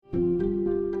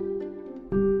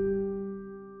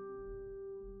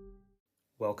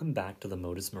welcome back to the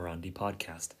Modus Morandi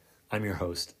podcast. I'm your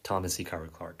host, Thomas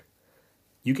Hikaru Clark.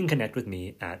 You can connect with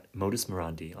me at Modus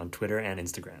Morandi on Twitter and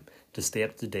Instagram to stay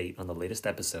up to date on the latest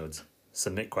episodes,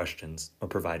 submit questions, or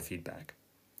provide feedback.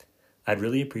 I'd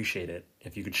really appreciate it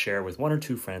if you could share with one or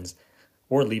two friends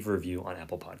or leave a review on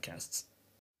Apple Podcasts.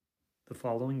 The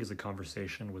following is a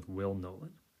conversation with Will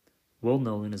Nolan. Will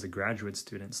Nolan is a graduate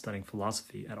student studying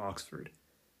philosophy at Oxford.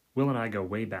 Will and I go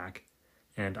way back,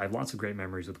 and I have lots of great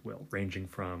memories with Will, ranging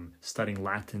from studying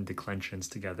Latin declensions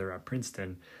together at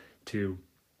Princeton to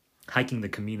hiking the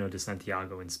Camino de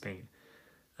Santiago in Spain.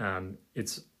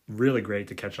 It's really great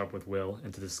to catch up with Will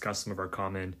and to discuss some of our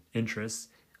common interests,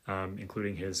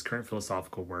 including his current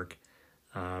philosophical work.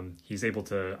 He's able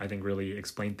to, I think, really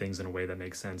explain things in a way that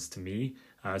makes sense to me,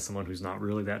 as someone who's not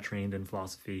really that trained in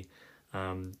philosophy,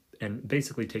 and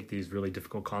basically take these really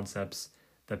difficult concepts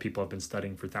that people have been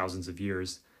studying for thousands of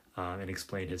years and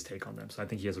explain his take on them. So I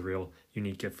think he has a real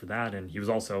unique gift for that. And he was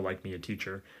also, like me, a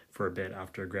teacher for a bit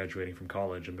after graduating from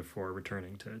college and before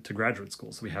returning to graduate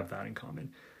school. So we have that in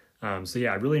common. So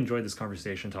yeah, I really enjoyed this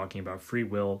conversation talking about free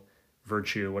will,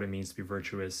 virtue, what it means to be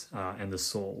virtuous, and the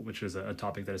soul, which is a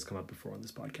topic that has come up before on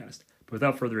this podcast. But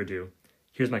without further ado,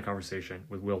 here's my conversation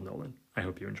with Will Nolan. I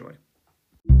hope you enjoy.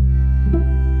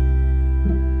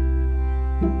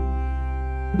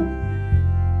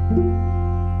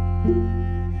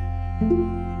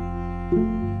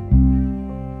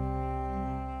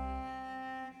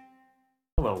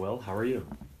 Hello, Will. How are you?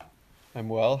 I'm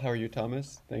well. How are you,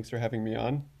 Thomas? Thanks for having me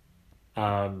on.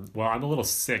 Well, I'm a little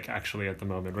sick actually at the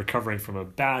moment, recovering from a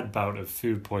bad bout of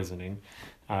food poisoning.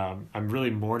 I'm really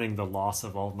mourning the loss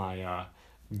of all my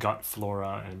gut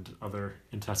flora and other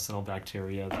intestinal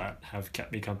bacteria that have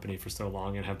kept me company for so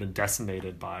long and have been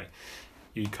decimated by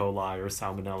E. coli or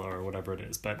salmonella or whatever it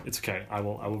is. But it's okay. I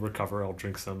will recover. I'll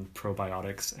drink some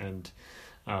probiotics and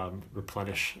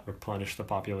replenish the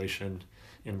population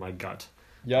in my gut.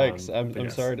 Yikes! I'm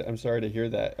Yes. I'm sorry to hear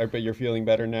that. But you're feeling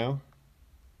better now.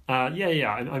 Yeah.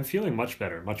 I'm feeling much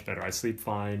better. I sleep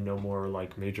fine. No more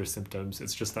like major symptoms.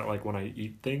 It's just that like when I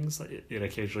eat things, it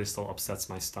occasionally still upsets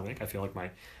my stomach. I feel like my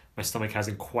stomach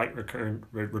hasn't quite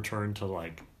returned to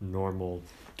like normal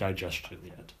digestion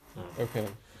yet. Okay.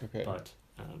 But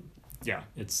yeah,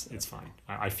 it's fine.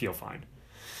 I feel fine.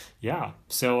 Yeah.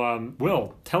 So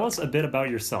Will, tell us a bit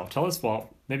about yourself. Tell us, well,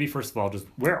 maybe first of all, just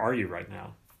where are you right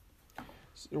now?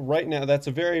 Right now, that's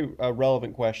a very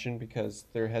relevant question because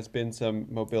there has been some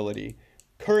mobility.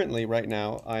 Currently, right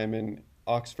now, I am in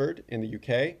Oxford in the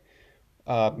UK,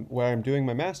 where I'm doing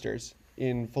my master's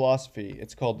in philosophy.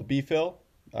 It's called the BPhil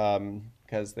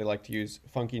because they like to use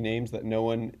funky names that no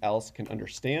one else can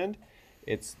understand.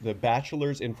 It's the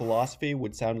bachelor's in philosophy,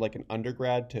 would sound like an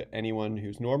undergrad to anyone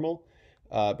who's normal,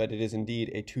 but it is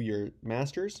indeed a 2-year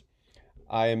master's.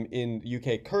 I am in the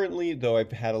UK currently, though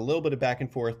I've had a little bit of back and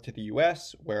forth to the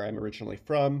US, where I'm originally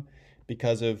from,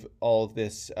 because of all of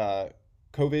this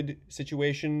COVID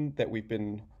situation that we've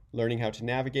been learning how to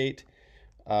navigate.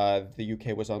 The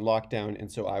UK was on lockdown,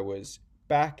 and so I was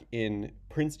back in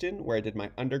Princeton, where I did my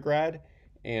undergrad,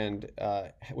 and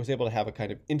was able to have a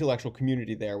kind of intellectual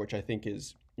community there, which I think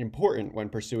is important when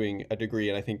pursuing a degree,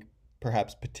 and I think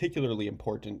perhaps particularly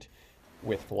important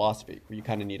with philosophy, where you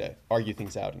kind of need to argue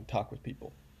things out and talk with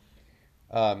people.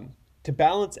 To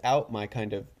balance out my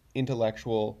kind of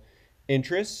intellectual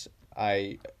interests,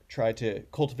 I try to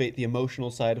cultivate the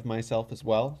emotional side of myself as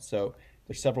well. So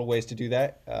there's several ways to do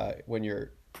that when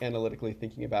you're analytically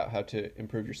thinking about how to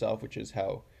improve yourself, which is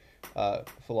how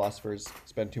philosophers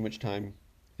spend too much time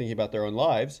thinking about their own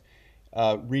lives.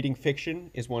 Reading fiction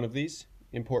is one of these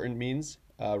important means.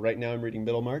 Right now I'm reading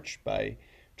Middlemarch by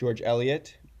George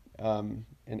Eliot. An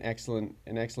excellent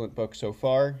book so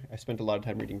far. I spent a lot of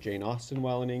time reading Jane Austen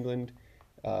while in England,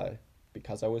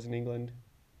 because I was in England.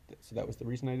 So that was the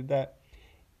reason I did that.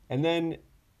 And then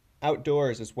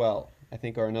outdoors as well, I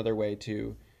think, are another way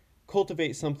to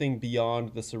cultivate something beyond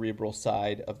the cerebral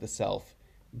side of the self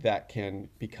that can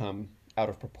become out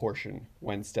of proportion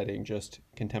when studying just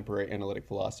contemporary analytic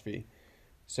philosophy.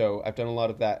 So I've done a lot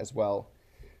of that as well.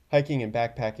 Hiking and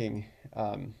backpacking,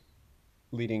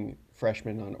 leading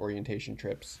freshmen on orientation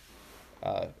trips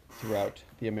throughout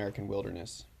the American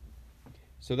wilderness.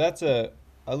 So that's a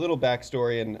little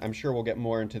backstory, and I'm sure we'll get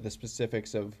more into the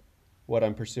specifics of what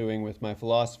I'm pursuing with my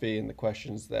philosophy and the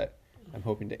questions that I'm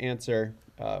hoping to answer.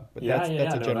 But that's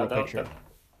a general picture.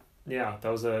 That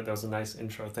was a nice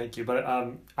intro. Thank you. But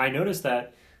I noticed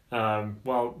that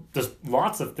there's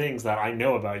lots of things that I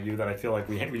know about you that I feel like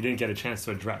we didn't get a chance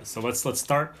to address. So let's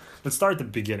start at the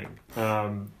beginning.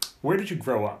 Where did you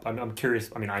grow up? I'm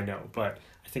curious. I mean, I know, but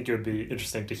I think it would be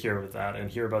interesting to hear with that and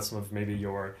hear about some of maybe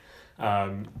your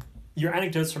your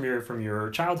anecdotes from your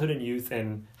childhood and youth,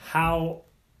 and how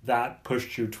that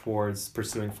pushed you towards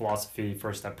pursuing philosophy,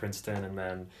 first at Princeton and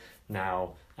then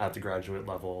now at the graduate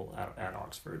level at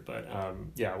Oxford. But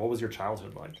yeah, what was your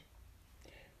childhood like?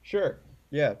 Sure.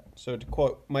 Yeah. So to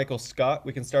quote Michael Scott,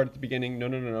 we can start at the beginning. No,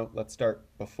 no, no, no. Let's start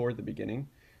before the beginning.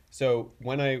 So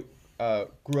when I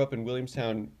grew up in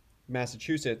Williamstown,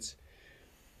 Massachusetts,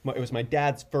 it was my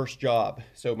dad's first job.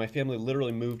 So my family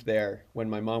literally moved there when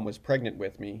my mom was pregnant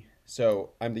with me.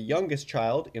 So I'm the youngest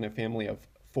child in a family of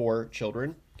four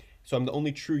children. So I'm the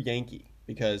only true Yankee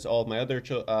because all of my other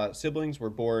siblings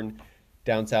were born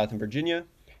down south in Virginia,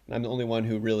 and I'm the only one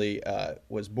who really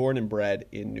was born and bred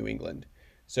in New England.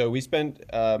 So we spent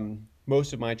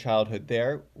most of my childhood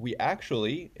there. We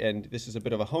actually, and this is a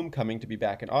bit of a homecoming to be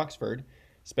back in Oxford,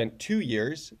 spent 2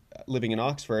 years living in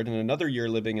Oxford and another year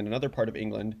living in another part of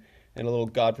England in a little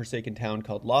godforsaken town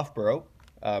called Loughborough,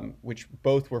 which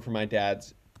both were for my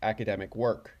dad's academic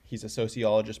work. He's a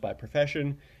sociologist by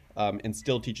profession and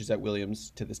still teaches at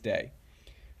Williams to this day.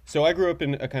 So I grew up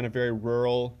in a kind of very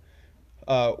rural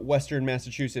Western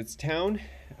Massachusetts town,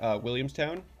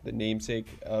 Williamstown, the namesake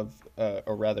of,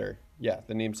 or rather, yeah,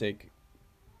 the namesake,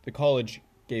 the college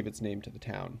gave its name to the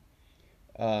town.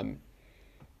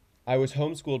 I was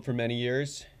homeschooled for many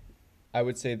years. I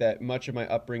would say that much of my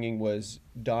upbringing was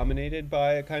dominated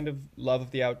by a kind of love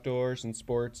of the outdoors and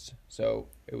sports. So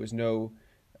it was no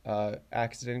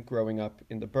accident growing up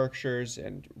in the Berkshires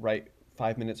and right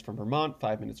 5 minutes from Vermont,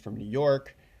 5 minutes from New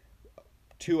York,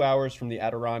 2 hours from the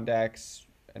Adirondacks,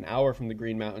 an hour from the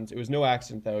Green Mountains. It was no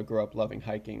accident that I would grow up loving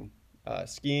hiking,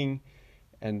 skiing,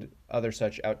 and other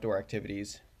such outdoor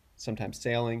activities, sometimes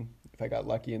sailing if I got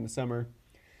lucky in the summer,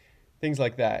 things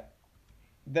like that.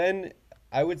 Then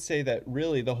I would say that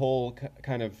really the whole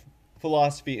kind of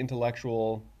philosophy,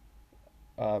 intellectual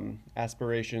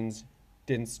aspirations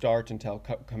didn't start until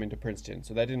coming to Princeton.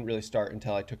 So that didn't really start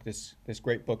until I took this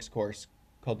great books course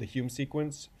called the Hume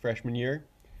Sequence freshman year,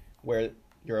 where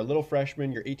you're a little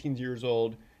freshman, you're 18 years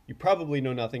old, you probably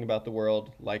know nothing about the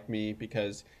world like me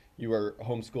because you were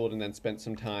homeschooled and then spent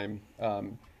some time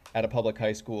at a public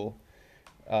high school,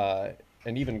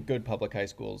 and even good public high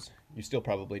schools, you still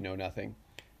probably know nothing.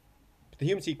 But the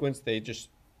Hume Sequence, they just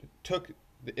took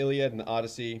the Iliad and the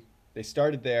Odyssey, they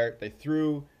started there, they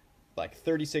threw like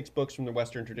 36 books from the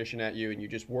Western tradition at you, and you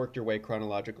just worked your way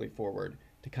chronologically forward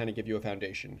to kind of give you a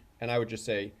foundation. And I would just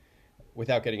say,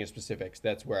 without getting into specifics,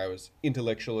 that's where I was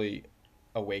intellectually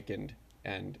awakened,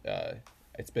 and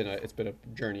it's been a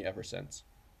journey ever since.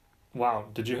 Wow.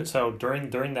 So during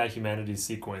that humanities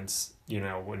sequence,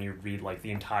 when you read like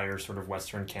the entire sort of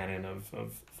Western canon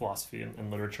of philosophy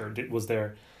and literature, was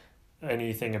there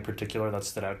anything in particular that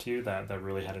stood out to you that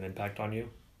really had an impact on you?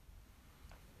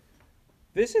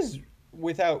 This is,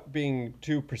 without being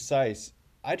too precise,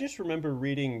 I just remember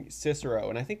reading Cicero,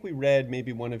 and I think we read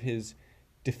maybe one of his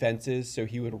defenses. So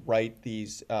he would write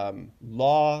these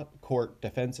law court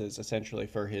defenses essentially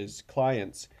for his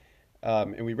clients.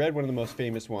 And we read one of the most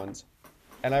famous ones.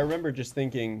 And I remember just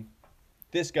thinking,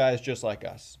 this guy is just like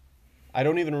us. I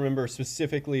don't even remember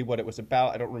specifically what it was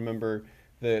about. I don't remember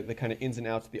the kind of ins and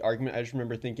outs of the argument. I just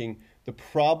remember thinking the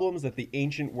problems that the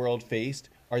ancient world faced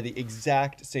are the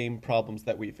exact same problems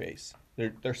that we face.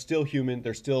 They're still human.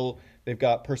 They've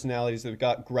got personalities. They've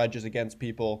got grudges against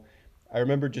people. I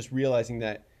remember just realizing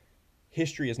that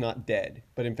history is not dead,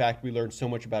 but in fact, we learn so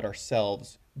much about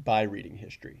ourselves by reading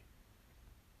history.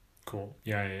 Cool.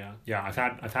 Yeah. I've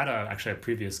had actually a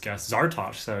previous guest,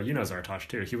 Zartosh. So you know Zartosh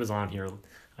too. He was on here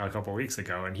a couple of weeks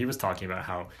ago, and he was talking about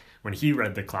how when he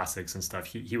read the classics and stuff,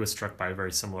 he was struck by a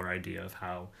very similar idea of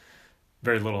how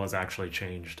very little has actually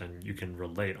changed, and you can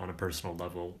relate on a personal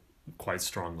level quite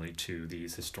strongly to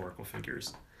these historical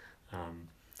figures. So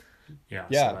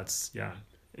that's interesting.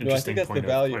 No, I think that's the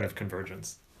value point of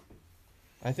convergence.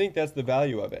 I think that's the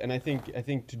value of it, and I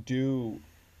think to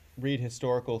read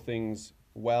historical things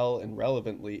well and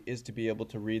relevantly is to be able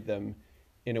to read them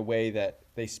in a way that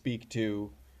they speak to,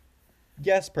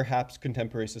 yes, perhaps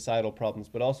contemporary societal problems,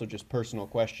 but also just personal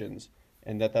questions,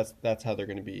 and that's how they're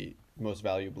going to be most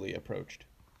valuably approached.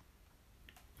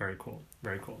 Very cool.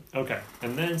 Okay,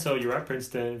 and then so you were at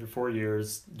Princeton for 4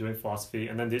 years doing philosophy,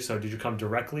 and then did you come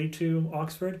directly to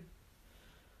Oxford?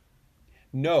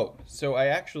 No, so I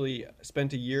actually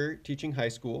spent a year teaching high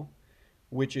school,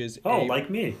 which is like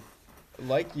me.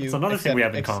 Like you. It's another thing we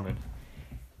have in common.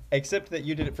 Except that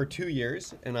you did it for 2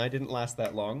 years, and I didn't last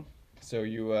that long. So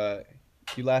you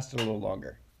lasted a little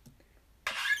longer.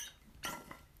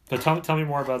 But tell me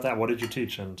more about that. What did you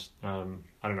teach? And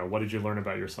I don't know, what did you learn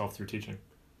about yourself through teaching?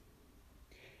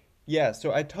 Yeah,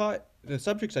 so I taught the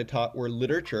subjects I taught were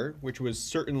literature, which was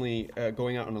certainly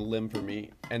going out on a limb for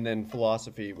me, and then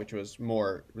philosophy, which was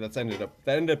more that ended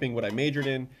up being what I majored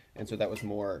in, and so that was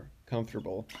more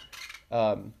comfortable.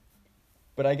 Um,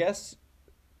 but I guess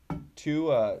two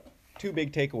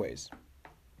big takeaways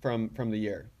from the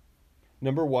year.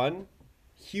 Number one,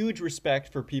 huge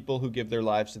respect for people who give their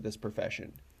lives to this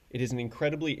profession. It is an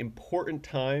incredibly important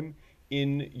time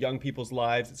in young people's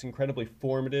lives. It's incredibly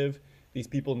formative. These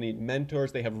people need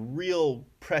mentors. They have real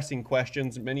pressing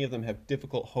questions. Many of them have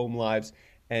difficult home lives,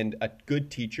 and a good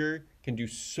teacher can do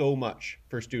so much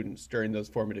for students during those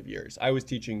formative years. I was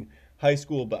teaching high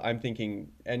school, but I'm thinking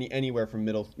anywhere from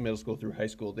middle school through high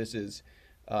school. This is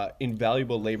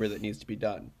invaluable labor that needs to be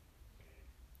done.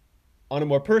 On a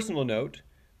more personal note,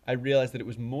 I realized that it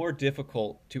was more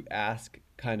difficult to ask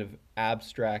kind of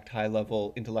abstract, high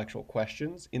level intellectual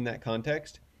questions in that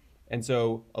context. And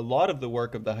so a lot of the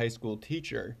work of the high school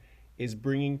teacher is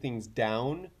bringing things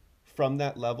down from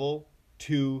that level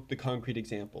to the concrete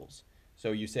examples.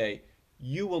 So you say,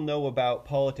 you will know about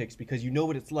politics because you know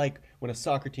what it's like when a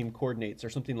soccer team coordinates or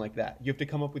something like that. You have to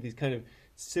come up with these kind of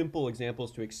simple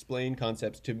examples to explain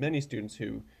concepts to many students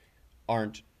who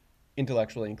aren't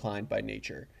intellectually inclined by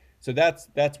nature. So that's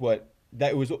what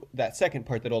that was, that second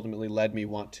part that ultimately led me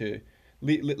to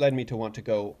want to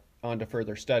go on to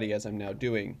further study as I'm now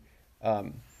doing.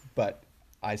 But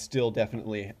I still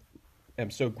definitely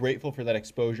am so grateful for that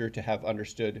exposure to have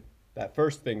understood that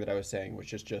first thing that I was saying,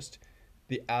 which is just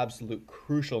the absolute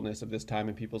crucialness of this time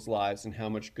in people's lives and how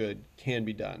much good can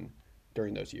be done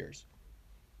during those years.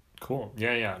 Cool.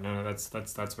 Yeah, yeah. No,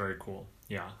 that's very cool.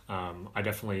 Yeah. I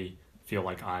definitely feel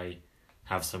like I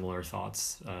have similar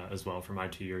thoughts as well for my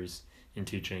 2 years in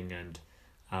teaching, and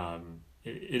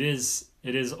it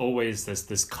is always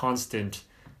this constant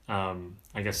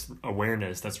I guess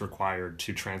awareness that's required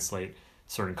to translate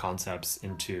certain concepts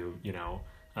into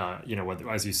whether,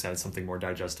 as you said, something more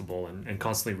digestible, and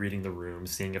constantly reading the room,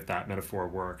 seeing if that metaphor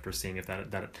worked, or seeing if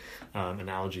that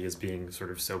analogy is being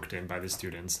sort of soaked in by the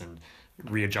students, and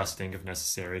readjusting if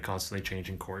necessary, constantly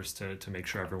changing course to make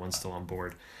sure everyone's still on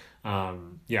board.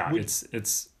 Yeah, Would,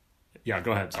 it's yeah.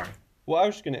 Go ahead. Sorry. well, I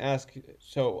was just going to ask.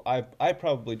 So I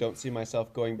probably don't see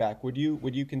myself going back. Would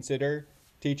you consider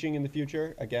teaching in the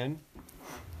future again?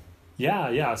 Yeah,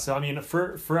 yeah. So I mean,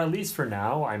 for at least for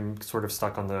now, I'm sort of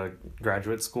stuck on the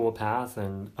graduate school path,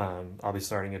 and I'll be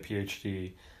starting a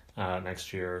PhD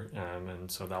next year, and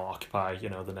so that'll occupy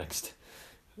the next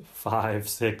 5,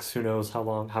 6, who knows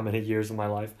how many years of my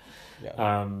life. Yeah.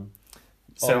 All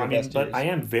So I your mean, best but I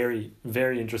years. am very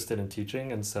very interested in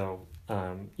teaching, and so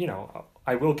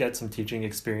I will get some teaching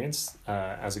experience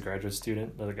as a graduate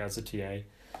student, like as a TA.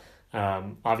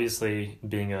 Obviously,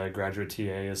 being a graduate TA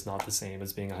is not the same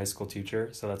as being a high school teacher,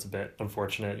 so that's a bit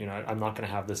unfortunate. I'm not going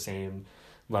to have the same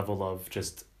level of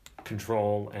just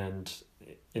control and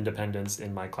independence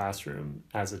in my classroom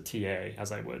as a TA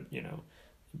as I would,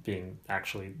 being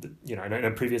actually, in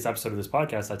a previous episode of this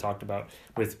podcast, I talked about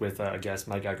with a guest,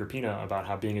 Mike Agrippina, about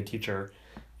how being a teacher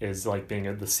is like being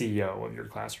the CEO of your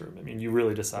classroom. I mean, you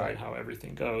really decide Right. how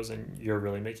everything goes, and you're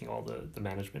really making all the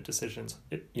management decisions,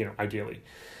 ideally.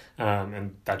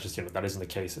 And that just, that isn't the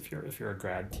case if you're a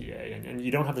grad TA, and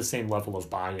you don't have the same level of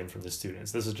buy-in from the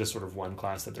students. This is just sort of one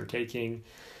class that they're taking.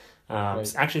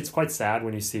 Right. Actually, it's quite sad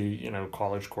when you see,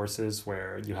 college courses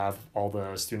where you have all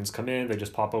the students come in, they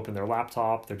just pop open their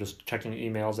laptop, they're just checking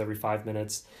emails every 5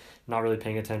 minutes, not really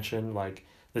paying attention. Like,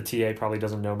 the TA probably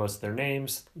doesn't know most of their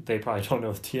names. They probably don't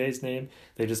know the TA's name.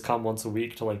 They just come once a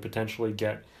week to like potentially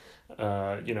get,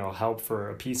 help for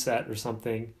a P set or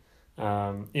something.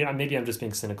 Maybe I'm just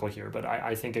being cynical here, but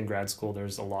I think in grad school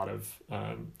there's a lot of,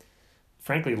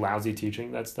 frankly, lousy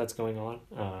teaching that's going on.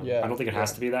 I Yeah. don't think it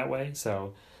has Yeah. to be that way.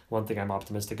 So one thing I'm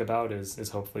optimistic about is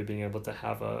hopefully being able to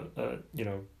have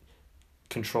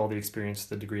control the experience to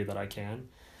the degree that I can.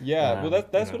 Yeah, well, Um, you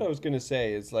that's what know, I was gonna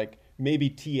say is like maybe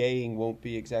TAing won't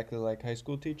be exactly like high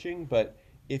school teaching, but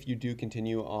if you do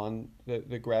continue on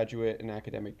the graduate and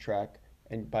academic track,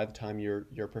 and by the time you're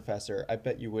a professor, I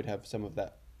bet you would have some of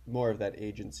that more of that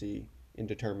agency in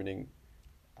determining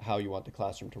how you want the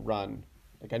classroom to run.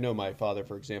 Like I know my father,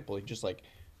 for example, he just like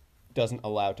doesn't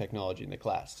allow technology in the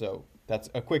class, so that's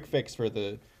a quick fix for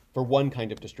one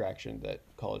kind of distraction that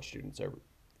college students are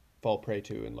fall prey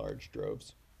to in large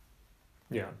droves.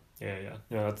 yeah, Yeah.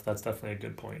 No, that's definitely a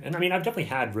good point. And I mean, I've definitely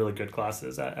had really good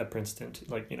classes at Princeton.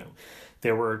 Like,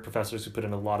 there were professors who put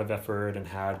in a lot of effort and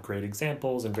had great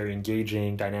examples and very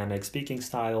engaging, dynamic speaking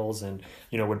styles, and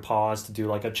would pause to do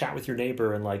like a chat with your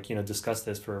neighbor and like discuss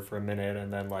this for a minute,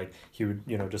 and then like he would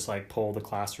just like poll the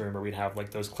classroom, or we'd have like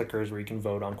those clickers where you can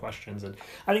vote on questions. And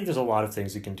I think there's a lot of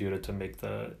things you can do to make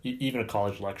even a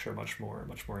college lecture much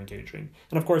more engaging.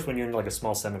 And of course, when you're in like a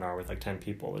small seminar with like 10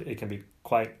 people, it can be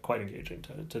quite engaging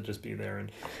to just be there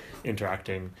and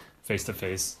interacting face to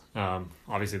face.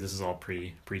 Obviously, this is all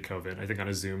pre-COVID. I think on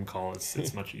a Zoom call,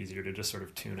 it's much easier to just sort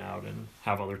of tune out and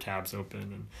have other tabs open,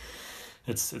 and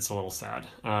it's a little sad.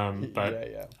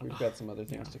 But yeah, we've got some other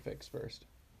things to fix first.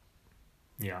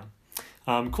 Yeah,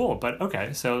 cool. But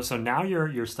okay, so now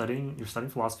you're studying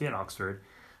philosophy at Oxford.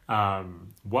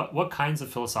 What kinds of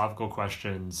philosophical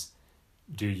questions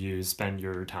do you spend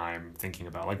your time thinking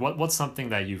about? Like what's something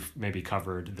that you've maybe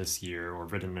covered this year or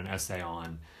written an essay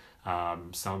on,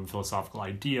 some philosophical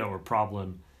idea or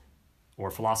problem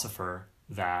or philosopher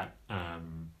that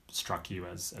struck you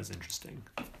as interesting?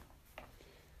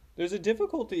 There's a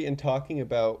difficulty in talking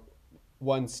about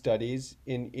one's studies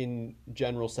in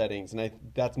general settings, and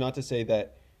that's not to say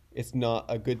that it's not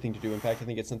a good thing to do. In fact, I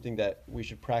think it's something that we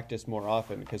should practice more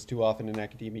often, because too often in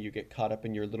academia you get caught up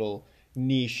in your little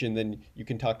niche, and then you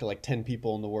can talk to like 10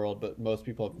 people in the world, but most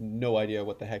people have no idea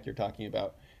what the heck you're talking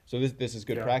about. So this is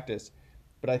good practice.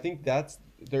 But I think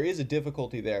there is a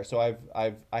difficulty there. So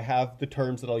I have the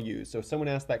terms that I'll use. So if someone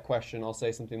asks that question, I'll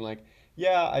say something like,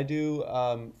 yeah, I do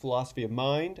philosophy of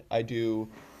mind, I do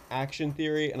action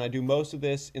theory, and I do most of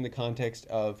this in the context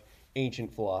of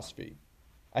ancient philosophy.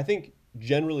 I think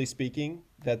generally speaking,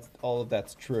 all of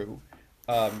that's true.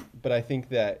 But I think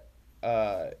that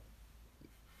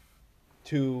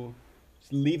to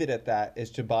leave it at that is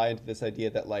to buy into this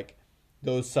idea that like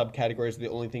those subcategories are the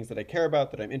only things that I care about,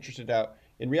 that I'm interested about.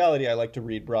 In reality, I like to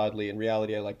read broadly. In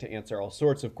reality, I like to answer all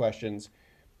sorts of questions.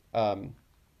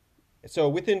 So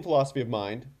within philosophy of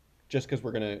mind, just because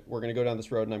we're gonna go down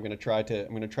this road, and I'm gonna try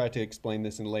to explain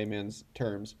this in layman's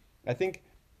terms. I think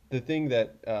the thing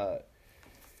that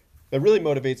really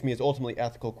motivates me is ultimately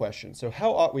ethical questions. So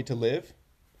how ought we to live?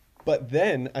 But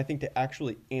then I think to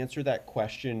actually answer that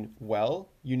question well,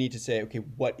 you need to say, okay,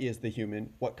 what is the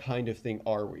human? What kind of thing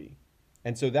are we?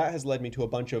 And so that has led me to a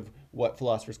bunch of what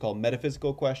philosophers call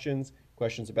metaphysical questions,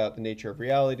 questions about the nature of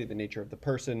reality, the nature of the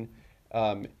person,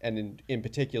 and in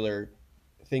particular,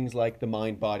 things like the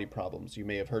mind-body problems. You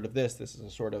may have heard of this. This is a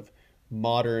sort of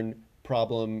modern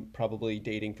problem, probably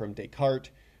dating from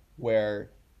Descartes,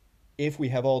 where if we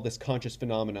have all this conscious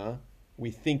phenomena, we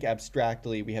think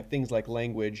abstractly, we have things like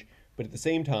language, but at the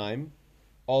same time,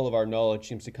 all of our knowledge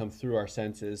seems to come through our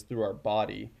senses, through our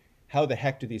body. How the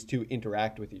heck do these two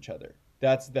interact with each other?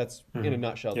 That's in a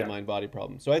nutshell the mind-body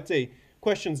problem. So I'd say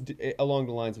questions along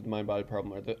the lines of the mind-body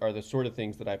problem are the sort of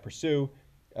things that I pursue,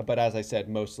 but as I said,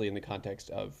 mostly in the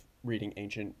context of reading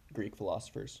ancient Greek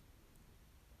philosophers.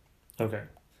 Okay.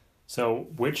 So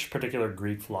which particular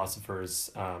Greek philosophers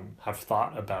have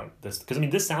thought about this? Because I mean,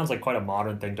 this sounds like quite a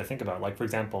modern thing to think about. Like, for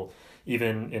example,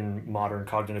 even in modern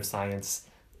cognitive science,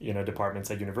 departments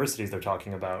at universities, they're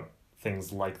talking about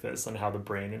things like this and how the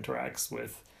brain interacts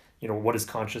with, what is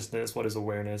consciousness, what is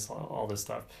awareness, all this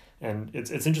stuff. And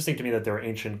it's interesting to me that there are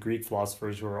ancient Greek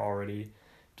philosophers who are already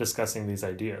discussing these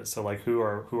ideas. So like, who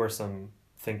are some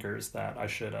thinkers that I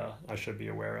should be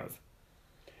aware of?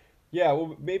 Yeah,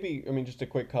 well, maybe, I mean, just a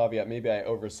quick caveat, maybe I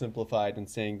oversimplified in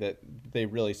saying that they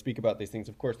really speak about these things.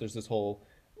 Of course, there's this whole,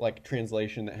 like,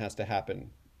 translation that has to happen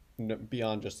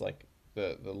beyond just, like,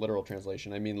 the literal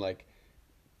translation. I mean, like,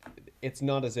 it's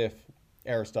not as if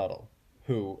Aristotle,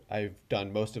 who I've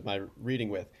done most of my reading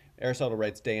with, Aristotle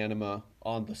writes De Anima,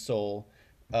 on the soul,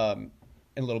 in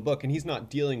a little book, and he's not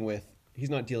dealing with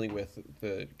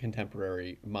the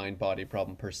contemporary mind-body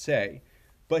problem per se.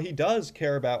 But he does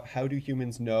care about how do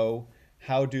humans know,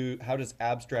 how does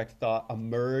abstract thought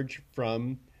emerge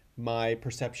from my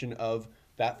perception of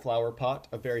that flower pot,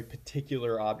 a very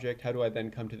particular object? How do I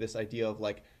then come to this idea of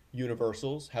like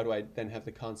universals? How do I then have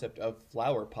the concept of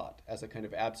flower pot as a kind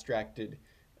of abstracted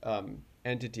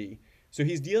entity? So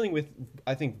he's dealing with,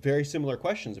 I think, very similar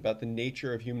questions about the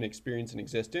nature of human experience and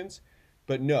existence.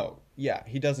 But no, yeah,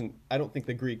 I don't think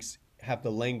the Greeks have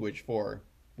the language for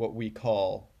what we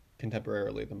call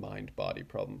contemporarily the mind-body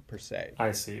problem per se.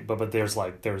 I see, but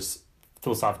there's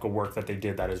philosophical work that they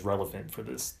did that is relevant for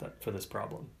this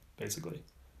problem, basically.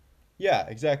 Yeah,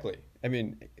 exactly. I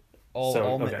mean,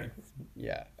 all men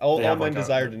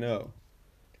desire to know.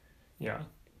 Yeah,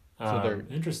 so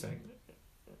interesting.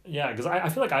 Yeah, because I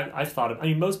feel like I've thought of, I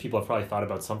mean, most people have probably thought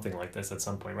about something like this at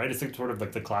some point, right? It's sort of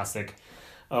like the classic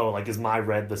oh, like, is my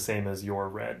red the same as your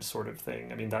red sort of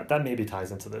thing. I mean, that maybe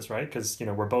ties into this, right? Because,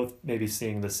 we're both maybe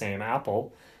seeing the same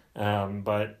apple,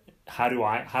 but how do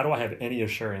I have any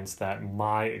assurance that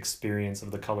my experience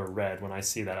of the color red when I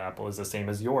see that apple is the same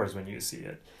as yours when you see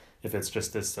it? If it's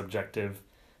just this subjective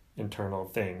internal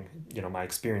thing, my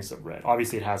experience of red.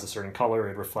 Obviously, it has a certain color,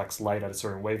 it reflects light at a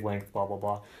certain wavelength, blah, blah,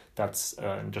 blah. That's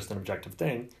just an objective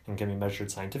thing and can be measured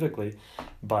scientifically.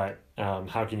 But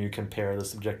how can you compare the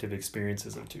subjective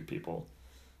experiences of two people?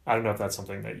 I don't know if that's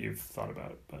something that you've thought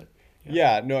about, but yeah.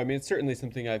 Yeah, no, I mean, it's certainly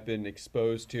something I've been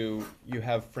exposed to. You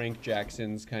have Frank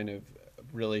Jackson's kind of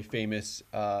really famous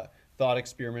thought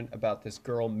experiment about this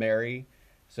girl, Mary.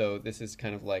 So this is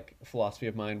kind of like philosophy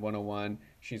of mind 101.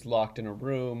 She's locked in a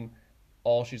room.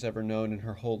 All she's ever known in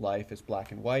her whole life is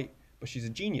black and white, but she's a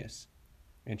genius.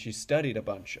 And she's studied a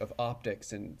bunch of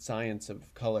optics and science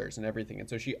of colors and everything. And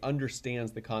so she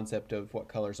understands the concept of what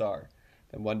colors are.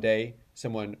 Then one day,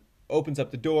 someone opens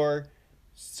up the door,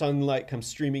 sunlight comes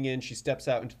streaming in, she steps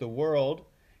out into the world,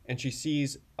 and she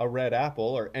sees a red apple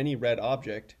or any red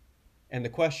object. And the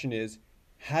question is,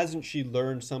 hasn't she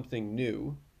learned something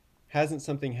new? Hasn't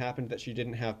something happened that she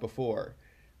didn't have before?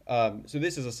 So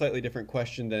this is a slightly different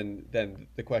question than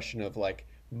the question of like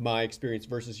my experience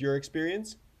versus your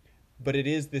experience. But it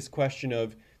is this question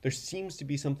of there seems to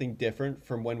be something different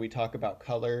from when we talk about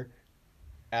color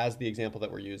as the example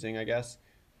that we're using, I guess,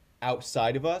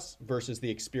 outside of us versus the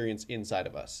experience inside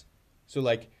of us. So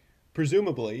like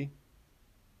presumably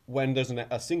when there's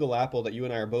a single apple that you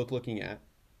and I are both looking at,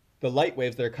 the light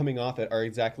waves that are coming off it are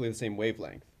exactly the same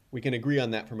wavelength. We can agree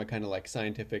on that from a kind of like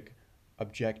scientific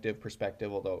objective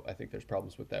perspective, although I think there's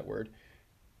problems with that word.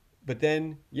 But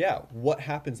then, yeah, what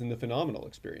happens in the phenomenal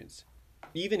experience?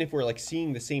 Even if we're like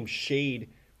seeing the same shade,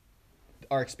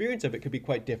 our experience of it could be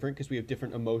quite different because we have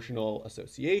different emotional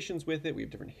associations with it. We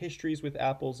have different histories with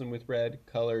apples and with red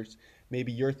colors.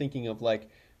 Maybe you're thinking of like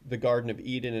the Garden of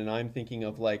Eden and I'm thinking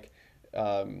of like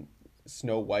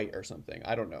Snow White or something.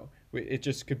 I don't know. It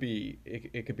just could be,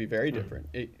 it could be very different.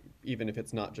 Even if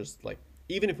it's not just like,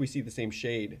 even if we see the same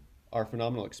shade, our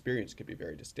phenomenal experience could be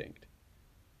very distinct.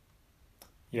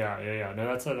 Yeah. No,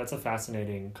 that's a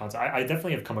fascinating concept. I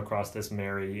definitely have come across this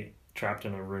Mary trapped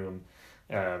in a room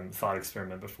thought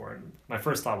experiment before, and my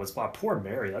first thought was, "Wow, poor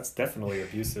Mary. That's definitely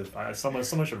abusive. Someone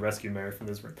should rescue Mary from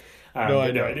this room." No,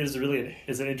 I know. It is really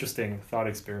it's an interesting thought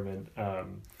experiment.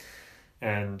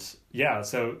 And yeah,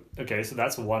 so okay, so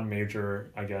that's one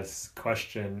major, I guess,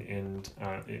 question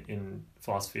in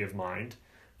philosophy of mind.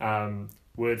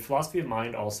 Would philosophy of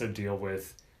mind also deal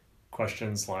with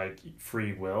questions like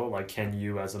free will? Like, can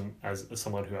you, as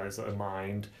someone who has a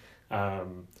mind,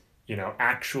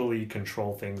 actually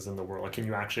control things in the world? Like, can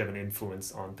you actually have an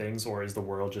influence on things, or is the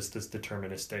world just this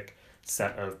deterministic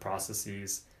set of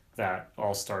processes that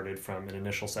all started from an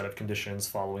initial set of conditions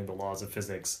following the laws of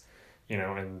physics,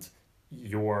 and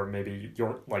your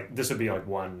like, this would be like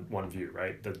one view,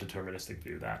 right? The deterministic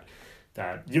view that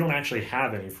you don't actually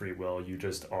have any free will. You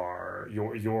just are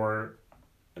your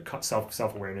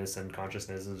self-awareness and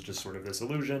consciousness is just sort of this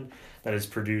illusion that is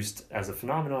produced as a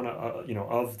phenomenon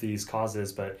of these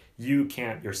causes, but you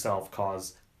can't yourself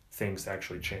cause things to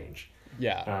actually change.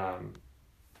 Yeah.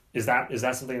 Is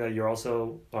that something that you're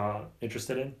also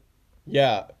interested in?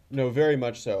 Yeah, no, very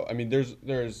much so. I mean,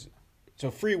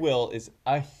 so free will is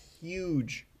a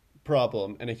huge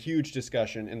problem and a huge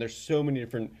discussion, and there's so many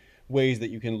different ways that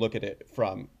you can look at it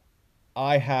from.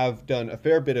 I have done a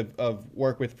fair bit of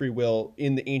work with free will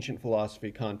in the ancient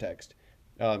philosophy context.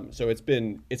 So it's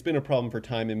been a problem for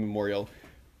time immemorial.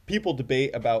 People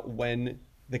debate about when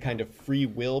the kind of free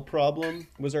will problem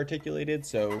was articulated.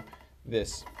 So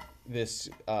this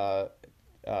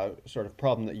sort of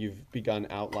problem that you've begun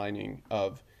outlining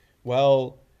of,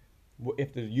 well,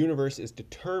 if the universe is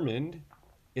determined,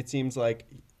 it seems like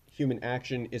human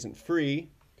action isn't free,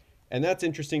 and that's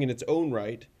interesting in its own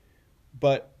right.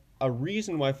 But a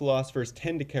reason why philosophers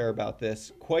tend to care about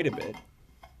this quite a bit,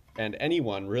 and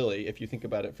anyone really, if you think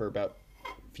about it for about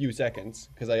a few seconds,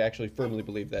 because I actually firmly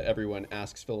believe that everyone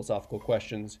asks philosophical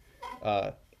questions,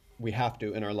 we have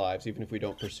to in our lives, even if we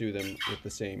don't pursue them with the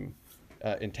same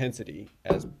intensity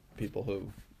as people who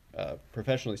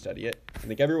professionally study it. I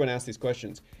think everyone asks these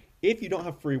questions. If you don't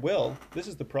have free will, this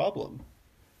is the problem.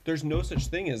 There's no such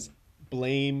thing as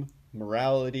blame,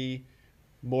 morality,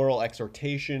 moral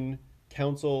exhortation,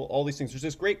 counsel, all these things. There's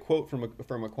this great quote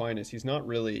from Aquinas. He's not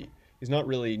really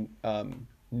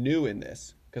new in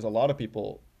this, because a lot of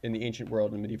people in the ancient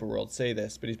world and medieval world say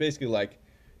this, but he's basically like,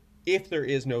 if there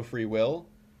is no free will,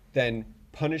 then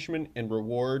punishment and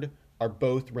reward are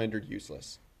both rendered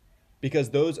useless,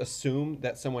 because those assume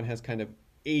that someone has kind of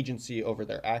agency over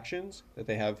their actions, that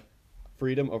they have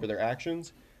freedom over their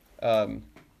actions, though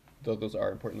those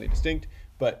are importantly distinct.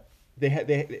 But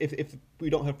if we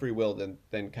don't have free will,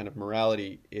 then kind of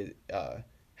morality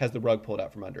has the rug pulled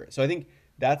out from under it. So I think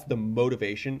that's the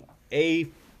motivation, a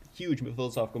huge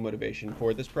philosophical motivation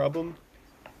for this problem.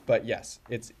 But yes,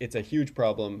 it's a huge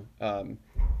problem, and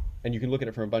you can look at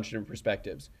it from a bunch of different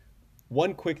perspectives.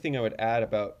 One quick thing I would add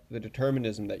about the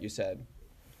determinism that you said: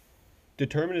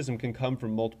 determinism can come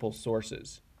from multiple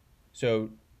sources. So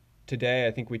today,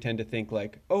 I think we tend to think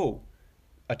like, oh,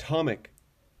 atomic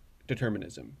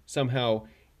determinism. Somehow,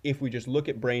 if we just look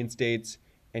at brain states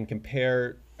and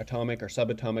compare atomic or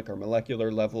subatomic or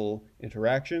molecular level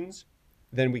interactions,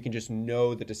 then we can just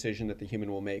know the decision that the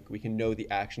human will make. We can know the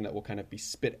action that will kind of be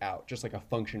spit out, just like a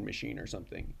function machine or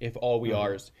something, if all we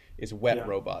are is wet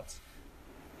robots.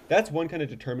 That's one kind of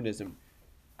determinism.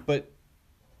 But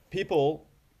people,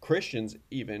 Christians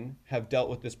even, have dealt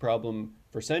with this problem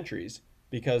for centuries,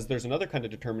 because there's another kind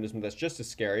of determinism that's just as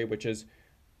scary, which is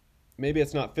maybe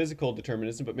it's not physical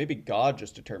determinism, but maybe God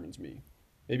just determines me.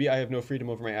 Maybe I have no freedom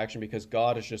over my action because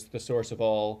God is just the source of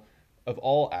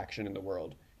all action in the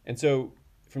world. And so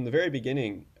from the very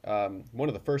beginning, one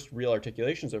of the first real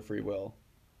articulations of free will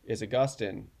is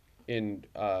Augustine in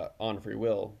On Free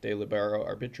Will, De Libero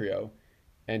Arbitrio.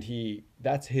 And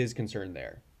that's his concern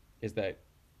there, is that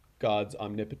God's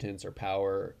omnipotence or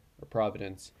power or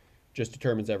providence just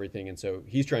determines everything. And so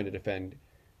he's trying to defend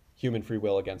human free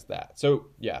will against that. So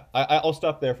yeah, I'll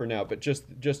stop there for now, but just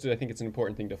I think it's an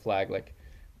important thing to flag, like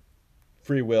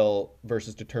free will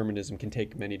versus determinism can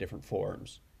take many different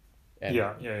forms. And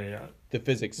the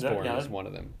physics form is one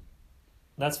of them.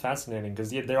 That's fascinating,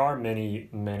 because there are many,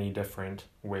 many different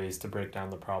ways to break down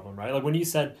the problem, right? Like when you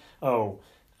said,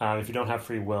 if you don't have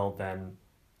free will, then,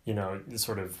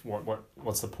 sort of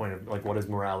what's the point of, like, what does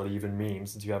morality even mean,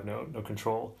 since you have no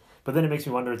control? But then it makes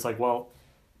me wonder, it's like, well,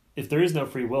 if there is no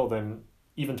free will, then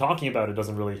even talking about it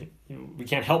doesn't really, we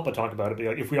can't help but talk about it. But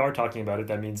like, if we are talking about it,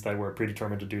 that means that we're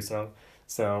predetermined to do so.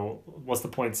 So what's the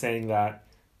point saying that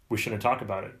we shouldn't talk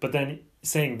about it? But then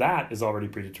saying that is already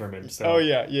predetermined. So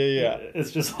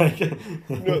it's just like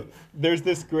no, there's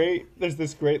this great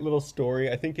little story.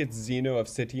 I think it's Zeno of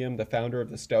Citium, the founder of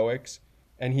the Stoics,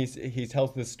 and he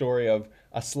tells this story of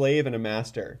a slave and a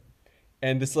master.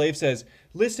 And the slave says,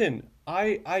 "Listen,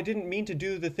 I didn't mean to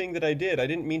do the thing that I did. I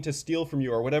didn't mean to steal from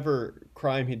you or whatever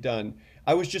crime he'd done.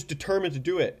 I was just determined to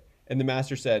do it." And the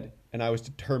master said, "And I was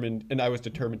determined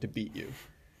to beat you."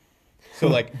 So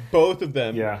like both of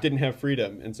them didn't have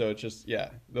freedom, and so it's just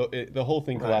the whole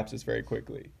thing collapses very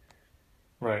quickly.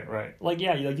 Right. Like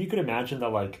you could imagine that,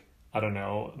 like, I don't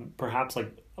know, perhaps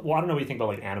like, well, I don't know what you think about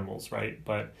like animals, right?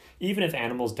 But even if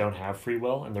animals don't have free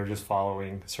will and they're just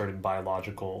following certain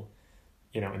biological,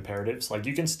 imperatives, like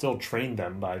you can still train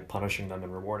them by punishing them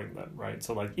and rewarding them, right?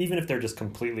 So like even if they're just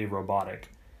completely robotic,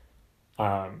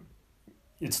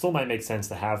 it still might make sense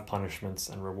to have punishments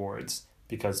and rewards,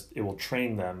 because it will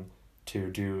train them to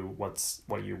do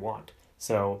what you want.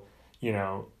 So,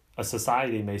 a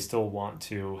society may still want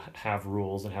to have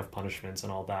rules and have punishments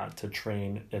and all that to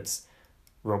train its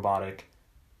robotic,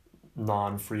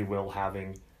 non-free will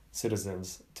having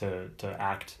citizens to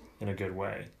act in a good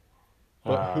way.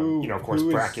 But of course,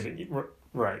 bracketing,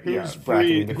 right? Who's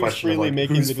bracketing the question freely of like,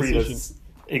 making who's the free decisions?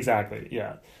 Exactly,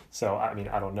 yeah. So I mean,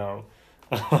 I don't know.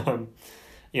 And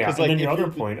like, then your other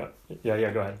point, go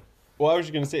ahead. Well, I was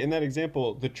just going to say, in that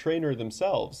example, the trainer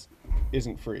themselves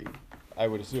isn't free, I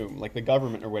would assume. Like the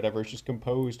government or whatever is just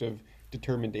composed of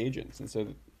determined agents, and so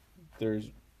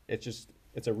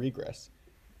it's a regress.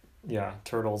 Yeah,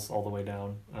 turtles all the way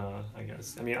down, I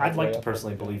guess. I mean, I'd like to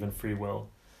personally believe in free will,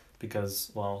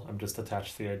 because, well, I'm just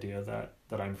attached to the idea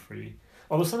that I'm free.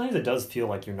 Although sometimes it does feel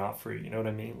like you're not free, you know what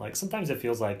I mean? Like sometimes it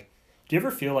feels like, do you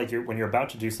ever feel like when you're about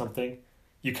to do something,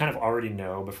 you kind of already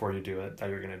know before you do it that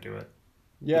you're going to do it?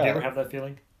 Yeah. Did you ever have that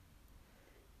feeling?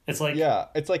 It's like,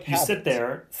 it's like you habits. sit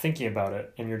there thinking about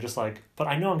it and you're just like, but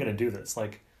I know I'm going to do this.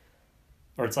 Like,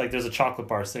 or it's like there's a chocolate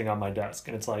bar sitting on my desk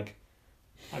and it's like,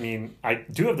 I mean, I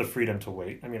do have the freedom to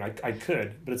wait. I mean, I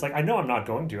could, but it's like, I know I'm not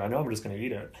going to. I know I'm just going to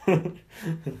eat it.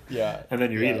 And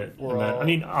then you eat it. And then, I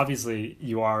mean, obviously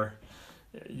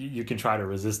you can try to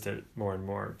resist it more and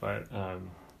more, but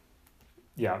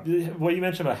what you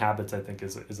mentioned about habits, I think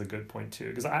is a good point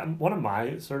too. Because one of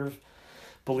my sort of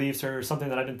beliefs, or something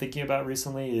that I've been thinking about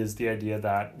recently, is the idea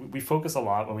that we focus a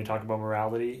lot when we talk about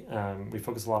morality. We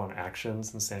focus a lot on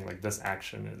actions and saying like, this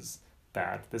action is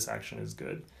bad, this action is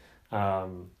good.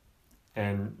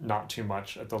 And not too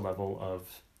much at the level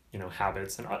of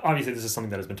habits. And obviously this is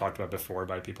something that has been talked about before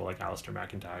by people like Alistair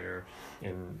McIntyre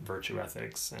in virtue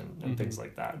ethics and things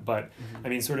like that. But I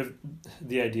mean, sort of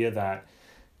the idea that,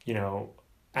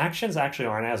 actions actually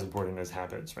aren't as important as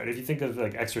habits, right? If you think of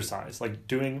like exercise, like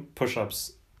doing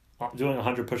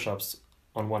 100 push-ups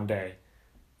on one day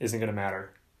isn't going to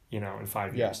matter, in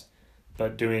 5 years.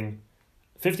 But doing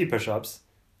 50 push-ups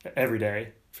every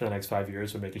day for the next 5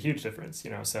 years would make a huge difference,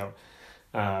 so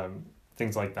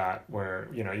things like that where,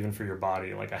 even for your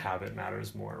body, like a habit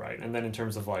matters more, right? And then in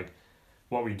terms of like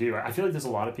what we do, I feel like there's a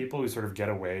lot of people who sort of get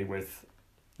away with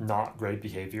not great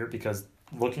behavior because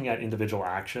looking at individual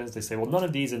actions, they say, well, none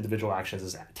of these individual actions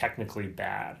is technically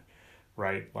bad,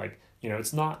 right? Like,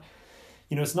 it's not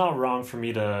wrong for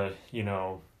me to,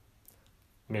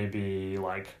 maybe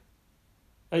like,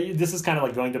 this is kind of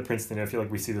like going to Princeton. I feel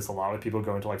like we see this a lot with people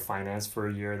going to like finance for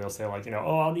a year. They'll say like,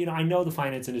 I know the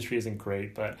finance industry isn't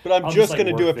great, but I'm just going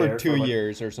to do it for there 2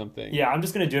 years or something. Yeah, I'm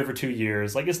just going to do it for 2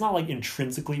 years. Like, it's not like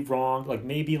intrinsically wrong. Like,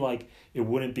 maybe like it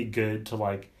wouldn't be good to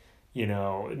like,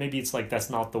 maybe it's like that's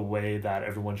not the way that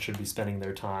everyone should be spending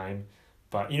their time.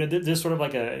 But, there's sort of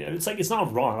like it's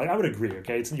not wrong. Like, I would agree,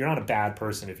 okay? You're not a bad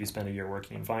person if you spend a year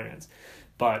working in finance.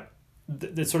 But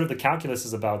the sort of the calculus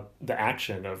is about the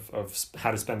action of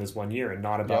how to spend this 1 year and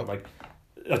not about like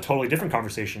a totally different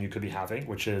conversation you could be having,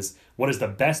 which is what is the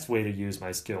best way to use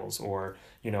my skills, or,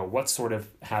 what sort of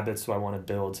habits do I want to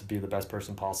build to be the best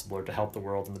person possible or to help the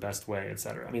world in the best way,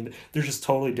 etc. I mean, there's just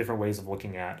totally different ways of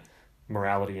looking at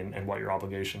morality and what your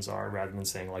obligations are rather than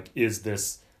saying like, is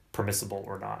this permissible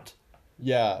or not?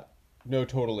 Yeah, no,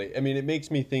 totally. I mean, it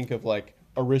makes me think of like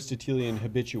Aristotelian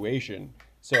habituation.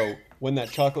 So when that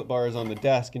chocolate bar is on the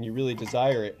desk and you really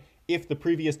desire it, if the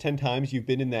previous 10 times you've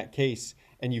been in that case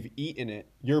and you've eaten it,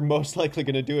 you're most likely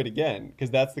going to do it again because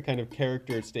that's the kind of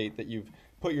character state that you've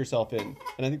put yourself in.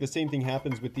 And I think the same thing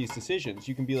happens with these decisions.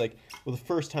 You can be like, well, the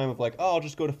first time of like, oh, I'll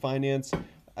just go to finance.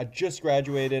 I just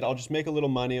graduated. I'll just make a little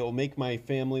money. It will make my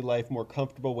family life more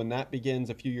comfortable when that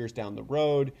begins a few years down the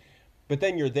road. But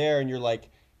then you're there and you're like,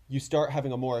 you start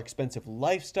having a more expensive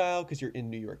lifestyle because you're in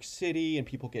New York City and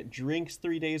people get drinks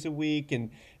 3 days a week.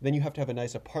 And then you have to have a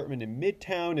nice apartment in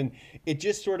Midtown. And it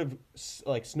just sort of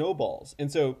like snowballs. And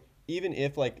so even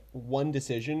if like one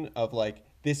decision of like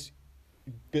this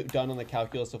done on the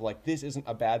calculus of like, this isn't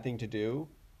a bad thing to do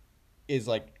is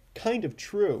like kind of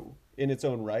true in its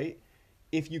own right.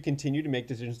 If you continue to make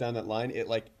decisions down that line,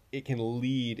 it can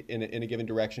lead in a given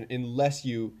direction unless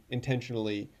you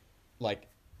intentionally like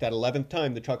that 11th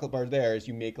time the chocolate bar is there is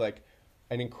you make like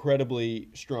an incredibly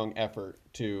strong effort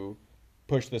to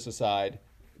push this aside.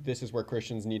 This is where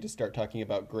Christians need to start talking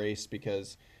about grace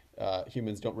because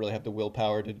humans don't really have the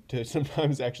willpower to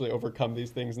sometimes actually overcome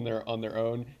these things on their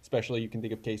own. Especially you can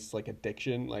think of cases like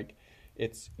addiction. Like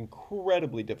it's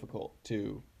incredibly difficult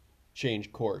to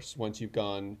change course once you've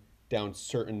gone down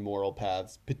certain moral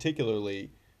paths,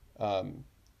 particularly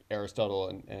Aristotle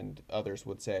and others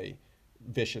would say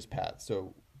vicious paths.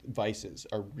 So vices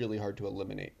are really hard to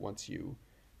eliminate once you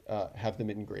have them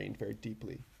ingrained very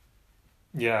deeply.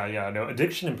 Yeah, no,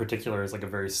 addiction in particular is like a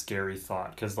very scary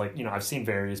thought because like, I've seen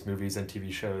various movies and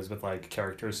TV shows with like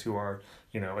characters who are,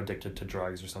 addicted to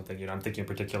drugs or something. I'm thinking in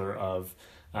particular of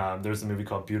there's a movie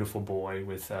called Beautiful Boy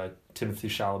with Timothy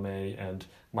Chalamet and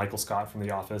Michael Scott from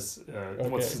The Office.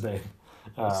 What's his name?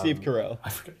 Steve Carell. I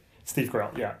forget. Steve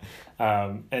Carell, yeah.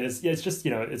 And it's just,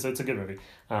 it's a good movie.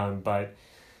 But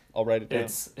I'll write it down.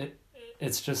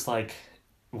 It's just like,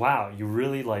 wow, you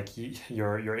really like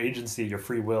your agency, your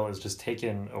free will is just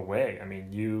taken away. I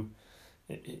mean, you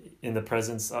in the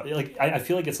presence of, like, I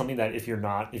feel like it's something that if you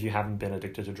haven't been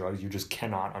addicted to drugs, you just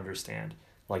cannot understand,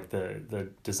 like the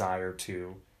desire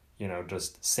to,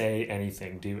 just say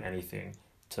anything, do anything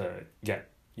to get,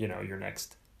 your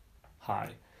next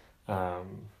high.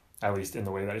 At least in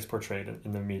the way that it's portrayed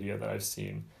in the media that I've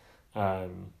seen.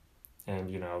 And,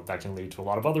 that can lead to a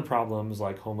lot of other problems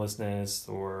like homelessness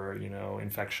or,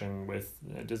 infection with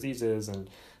diseases and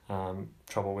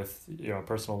trouble with,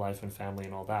 personal life and family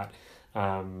and all that.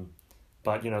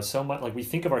 But, so much, like, we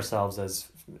think of ourselves as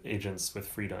agents with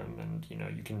freedom and,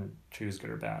 you can choose good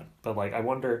or bad. But, like, I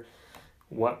wonder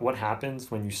what happens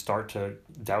when you start to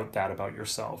doubt that about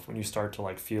yourself, when you start to,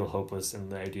 like, feel hopeless in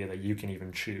the idea that you can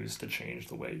even choose to change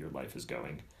the way your life is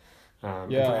going.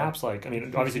 And perhaps, like, I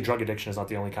mean, obviously drug addiction is not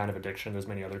the only kind of addiction. There's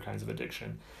many other kinds of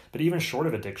addiction. But even short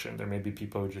of addiction, there may be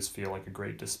people who just feel like a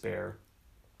great despair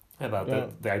about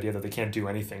the idea that they can't do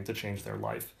anything to change their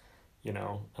life,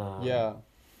 Yeah,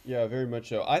 very much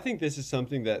so. I think this is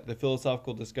something that the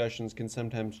philosophical discussions can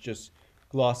sometimes just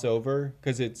gloss over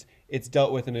because it's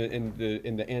dealt with in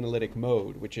the analytic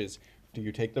mode, which is do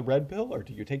you take the red pill or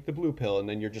do you take the blue pill? And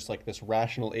then you're just like this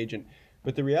rational agent.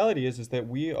 But the reality is that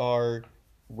we are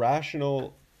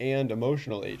rational and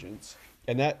emotional agents,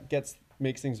 and that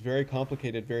makes things very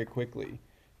complicated very quickly.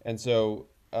 And so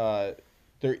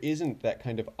there isn't that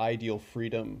kind of ideal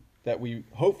freedom that we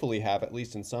hopefully have, at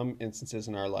least in some instances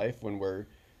in our life, when we're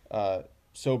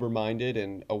sober-minded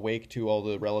and awake to all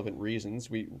the relevant reasons.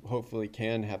 We hopefully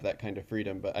can have that kind of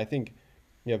freedom. But I think,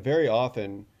 yeah, very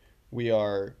often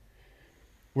we're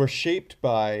shaped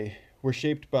by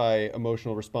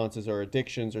emotional responses or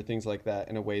addictions or things like that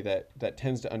in a way that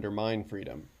tends to undermine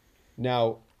freedom.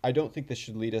 Now, I don't think this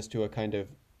should lead us to a kind of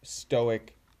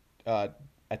stoic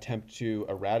attempt to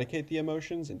eradicate the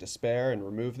emotions and despair and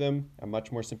remove them. I'm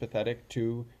much more sympathetic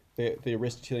to the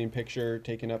Aristotelian picture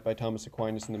taken up by Thomas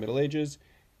Aquinas in the Middle Ages,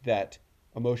 that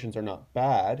emotions are not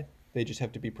bad, they just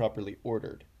have to be properly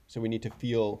ordered. So we need to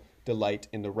feel delight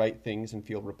in the right things and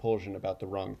feel repulsion about the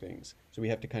wrong things. So we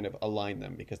have to kind of align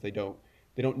them, because they don't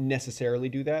necessarily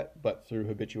do that, but through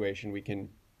habituation we can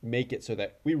make it so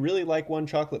that we really like one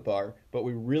chocolate bar, but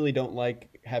we really don't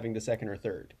like having the second or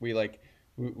third. We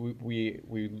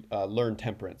learn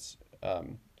temperance.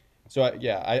 I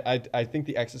think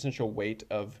the existential weight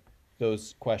of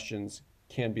those questions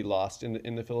can be lost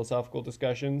in the philosophical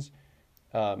discussions,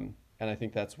 and I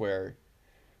think that's where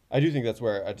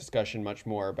a discussion much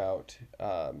more about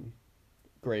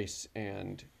grace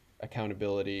and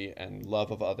accountability and love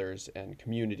of others and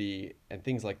community and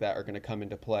things like that are going to come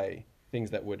into play.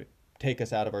 Things that would take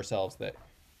us out of ourselves, that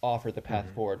offer the path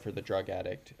forward for the drug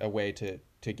addict, a way to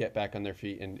get back on their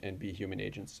feet and be human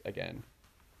agents again.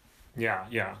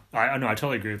 Yeah. I know, I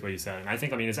totally agree with what you said. And I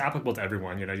think, it's applicable to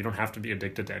everyone. You don't have to be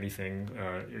addicted to anything,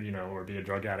 or be a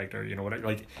drug addict or, what,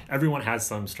 like everyone has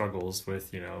some struggles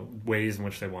with, ways in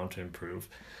which they want to improve,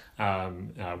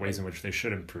 ways in which they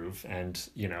should improve. And,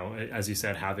 as you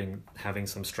said, having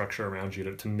some structure around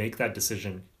you to make that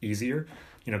decision easier,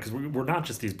 because we're not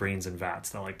just these brains and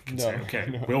vats that can say,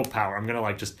 okay, willpower, I'm going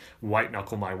to just white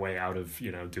knuckle my way out of,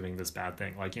 doing this bad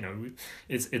thing.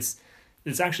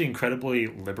 It's actually incredibly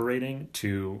liberating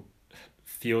to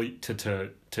feel to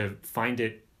find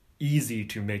it easy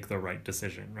to make the right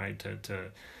decision, right?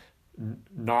 To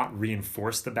not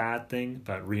reinforce the bad thing,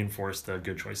 but reinforce the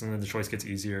good choice, and then the choice gets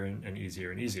easier and easier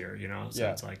and easier. So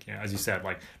it's as you said,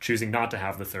 choosing not to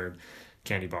have the third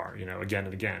candy bar, again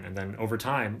and again, and then over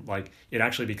time, it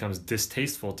actually becomes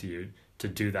distasteful to you to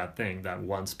do that thing that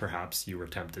once perhaps you were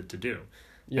tempted to do.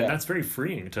 And that's very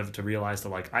freeing to realize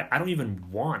that I don't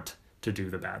even want to do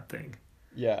the bad thing.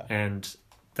 And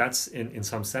that's in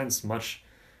some sense much,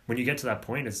 when you get to that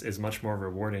point, is much more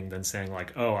rewarding than saying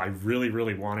oh, I really,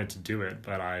 really wanted to do it,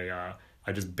 but I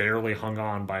just barely hung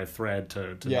on by a thread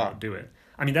to not do it.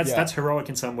 That's heroic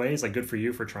in some ways, good for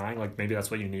you for trying, maybe that's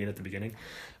what you need at the beginning.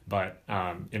 But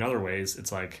in other ways,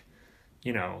 it's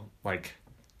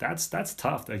that's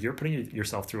tough. You're putting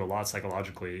yourself through a lot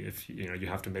psychologically if you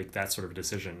have to make that sort of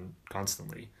decision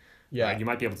constantly. Right? You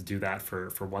might be able to do that for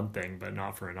one thing, but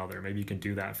not for another. Maybe you can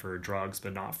do that for drugs,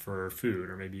 but not for food,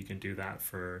 or maybe you can do that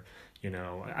for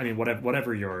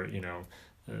whatever your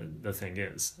the thing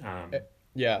is.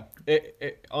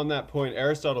 On that point,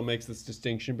 Aristotle makes this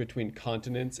distinction between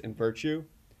continence and virtue.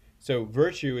 So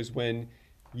virtue is when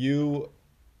you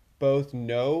both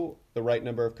know the right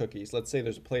number of cookies. Let's say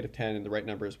there's a plate of 10 and the right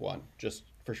number is 1, just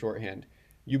for shorthand.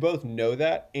 You both know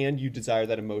that and you desire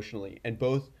that emotionally, and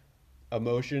both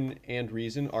emotion and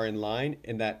reason are in line,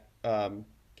 and that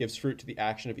gives fruit to the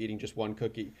action of eating just one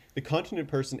cookie. The continent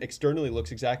person externally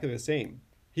looks exactly the same.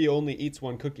 He only eats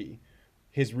one cookie.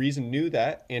 His reason knew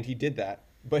that, and he did that.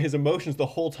 But his emotions the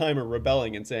whole time are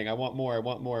rebelling and saying, I want more, I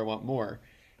want more, I want more.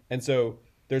 And so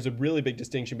there's a really big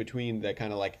distinction between the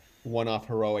kind of one-off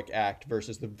heroic act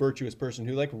versus the virtuous person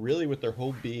who really with their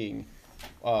whole being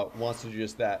wants to do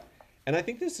just that. And I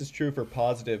think this is true for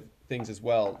positive things as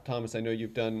well. Thomas, I know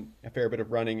you've done a fair bit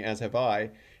of running, as have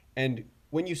I. And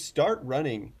when you start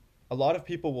running, a lot of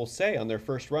people will say on their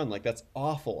first run, that's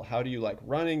awful. How do you like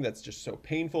running? That's just so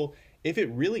painful. If it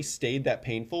really stayed that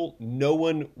painful, no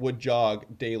one would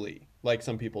jog daily like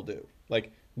some people do.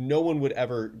 No one would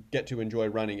ever get to enjoy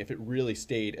running if it really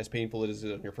stayed as painful as it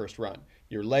is on your first run.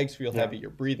 Your legs feel heavy, your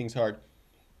breathing's hard.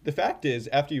 The fact is,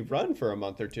 after you've run for a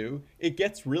month or two, it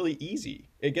gets really easy.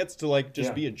 It gets to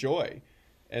just be a joy.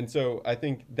 And so I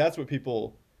think that's what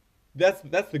people, that's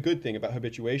the good thing about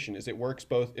habituation, is it works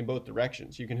in both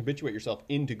directions. You can habituate yourself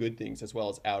into good things as well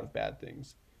as out of bad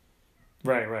things.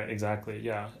 Right, exactly.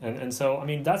 Yeah. And so,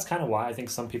 that's kind of why I think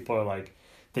some people are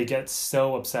they get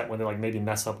so upset when they maybe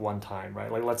mess up one time,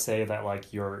 right? Let's say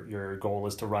that your goal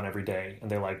is to run every day, and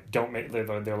they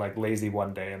they're lazy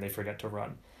one day and they forget to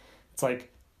run. It's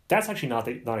like that's actually not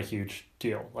a huge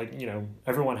deal. Like,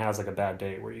 everyone has like a bad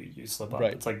day where you slip up.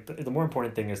 Right. It's like the more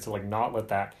important thing is to like not let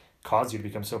that cause you to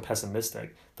become so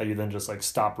pessimistic that you then just like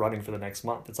stop running for the next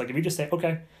month. It's like if you just say,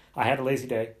 okay, I had a lazy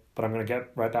day, but I'm gonna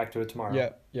get right back to it tomorrow. Yeah,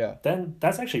 yeah. Then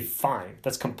that's actually fine.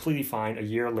 That's completely fine. A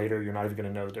year later, you're not even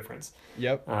gonna know the difference.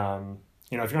 Yep.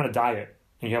 If you're on a diet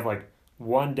and you have like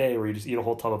one day where you just eat a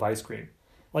whole tub of ice cream,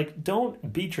 like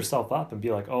don't beat yourself up and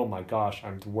be like, oh my gosh,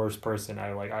 I'm the worst person.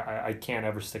 I can't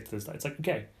ever stick to this diet. It's like,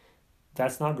 okay,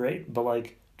 that's not great, but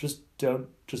like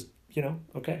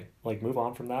okay, like move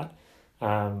on from that.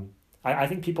 I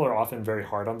think people are often very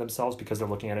hard on themselves because they're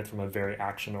looking at it from a very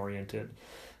action oriented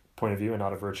point of view and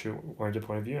not a virtue oriented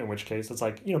point of view, in which case it's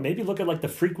like, maybe look at like the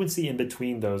frequency in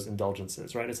between those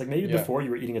indulgences, right? It's like maybe before you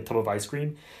were eating a tub of ice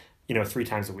cream 3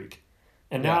 times a week,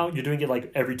 and now you're doing it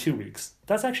like every 2 weeks.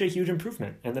 That's actually a huge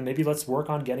improvement. And then maybe let's work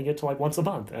on getting it to like once a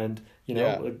month and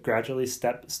gradually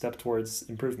step towards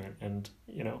improvement. And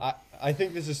I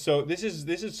think this is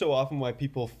so often why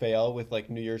people fail with like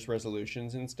New Year's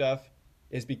resolutions and stuff,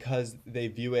 is because they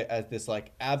view it as this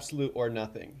like absolute or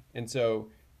nothing. And so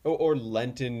or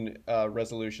Lenten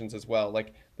resolutions as well,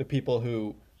 like the people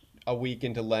who a week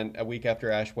into Lent, a week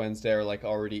after Ash Wednesday, are like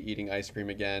already eating ice cream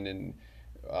again and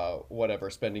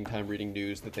spending time reading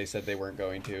news that they said they weren't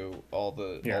going to, all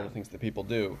the things that people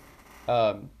do.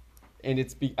 And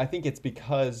I think it's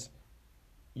because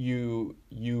you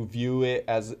view it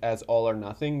as all or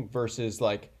nothing versus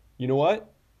like, you know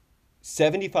what?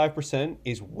 75%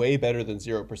 is way better than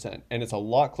 0%, and it's a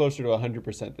lot closer to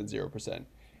 100% than 0%.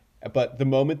 But the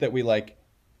moment that we like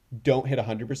don't hit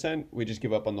 100%, we just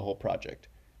give up on the whole project.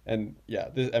 And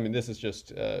this is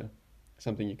just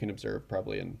something you can observe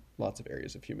probably in lots of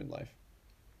areas of human life.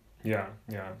 Yeah.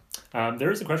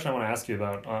 There is a question I want to ask you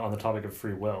about on the topic of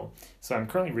free will. So I'm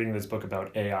currently reading this book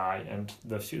about AI and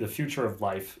the future of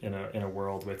life in a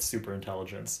world with super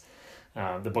intelligence.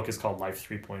 The book is called Life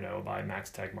 3.0 by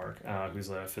Max Tegmark, who's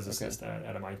a physicist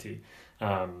at MIT.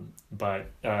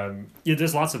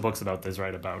 There's lots of books about this,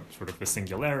 right? About sort of the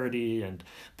singularity and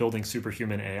building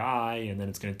superhuman AI, and then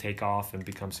it's going to take off and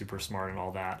become super smart and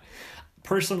all that.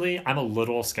 Personally, I'm a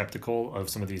little skeptical of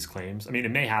some of these claims. I mean,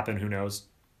 it may happen, who knows?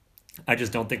 I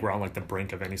just don't think we're on like the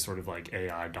brink of any sort of like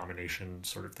AI domination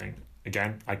sort of thing.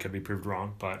 Again, I could be proved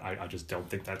wrong, but I just don't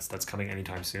think that's coming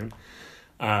anytime soon.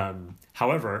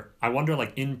 However, I wonder,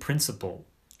 like, in principle,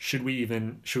 should we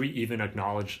even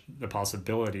acknowledge the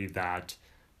possibility that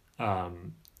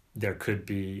there could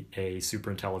be a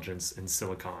superintelligence in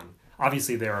silicon?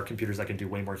 Obviously, there are computers that can do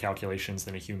way more calculations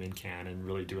than a human can and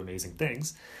really do amazing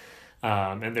things.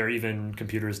 And there are even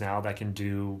computers now that can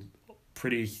do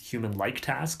pretty human-like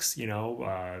tasks.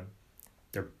 They're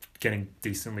getting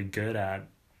decently good at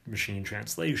machine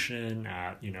translation,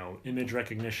 at image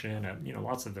recognition, at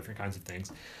lots of different kinds of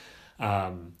things.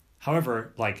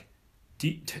 However, like, do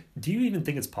you even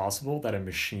think it's possible that a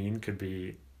machine could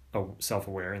be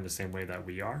self-aware in the same way that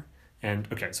we are? And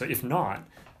okay, so if not,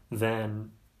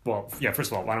 then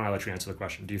first of all, why don't I let you answer the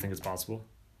question? Do you think it's possible?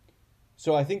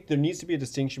 So I think there needs to be a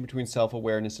distinction between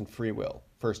self-awareness and free will,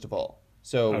 first of all.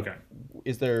 So okay.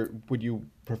 Would you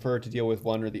prefer to deal with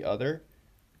one or the other?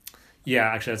 Yeah,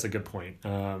 actually, that's a good point.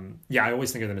 I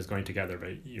always think of them as going together,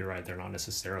 but you're right, they're not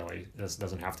necessarily. This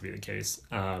doesn't have to be the case.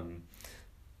 Why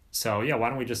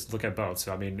don't we just look at both?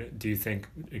 So, I mean, do you think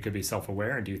it could be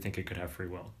self-aware, and do you think it could have free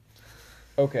will?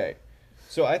 Okay.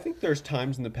 So I think there's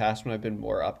times in the past when I've been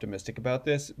more optimistic about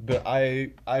this, but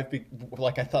I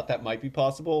thought that might be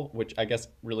possible, which I guess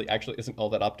really actually isn't all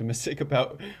that optimistic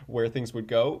about where things would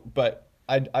go, but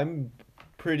I'm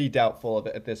pretty doubtful of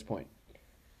it at this point.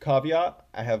 Caveat,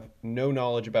 I have no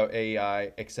knowledge about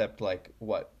AI except like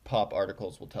what pop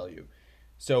articles will tell you.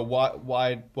 So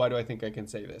why do I think I can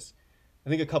say this? I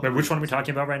think a couple. Wait, which one are we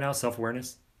talking about right now?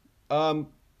 Self-awareness?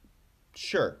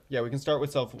 Sure. Yeah, we can start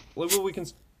with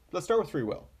let's start with free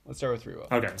will. Okay, start with free will.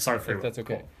 If that's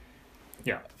okay. Cool.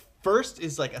 Yeah. First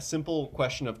is like a simple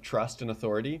question of trust and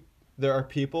authority. There are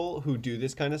people who do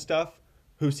this kind of stuff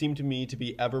who seem to me to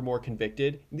be ever more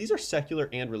convicted. And these are secular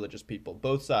and religious people,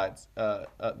 both sides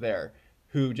there,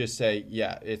 who just say,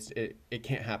 yeah, it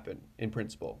can't happen in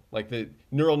principle. Like the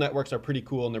neural networks are pretty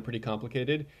cool and they're pretty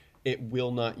complicated. It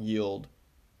will not yield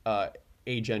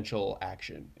agential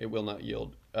action. It will not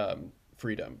yield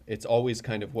freedom. It's always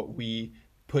kind of what we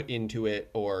put into it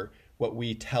or what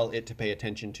we tell it to pay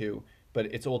attention to.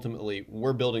 But it's ultimately,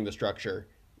 we're building the structure,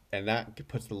 and that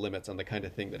puts the limits on the kind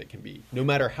of thing that it can be. No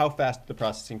matter how fast the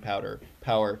processing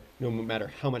power, no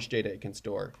matter how much data it can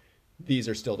store, these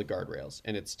are still the guardrails,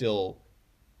 and it's still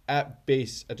at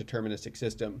base a deterministic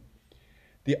system.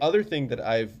 The other thing that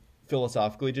I've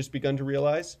philosophically just begun to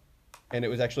realize and it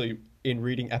was actually in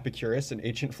reading Epicurus, an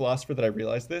ancient philosopher, that I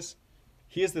realized this.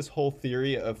 He has this whole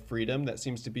theory of freedom that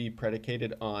seems to be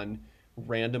predicated on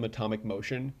random atomic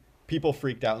motion. People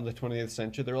freaked out in the 20th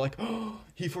century. They were like, oh,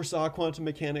 he foresaw quantum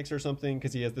mechanics or something,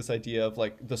 because he has this idea of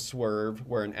like the swerve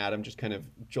where an atom just kind of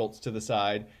jolts to the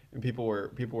side, and people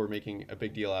were making a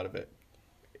big deal out of it.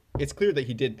 It's clear that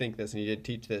he did think this and he did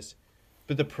teach this.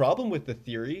 But the problem with the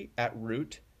theory at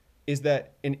root is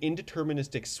that an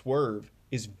indeterministic swerve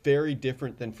is very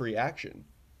different than free action.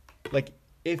 Like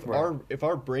if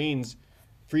our brains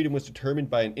freedom was determined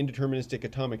by an indeterministic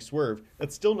atomic swerve,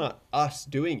 that's still not us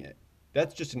doing it.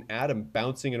 That's just an atom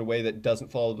bouncing in a way that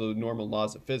doesn't follow the normal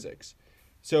laws of physics.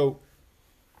 So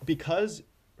because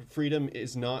freedom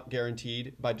is not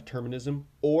guaranteed by determinism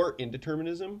or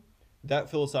indeterminism, that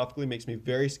philosophically makes me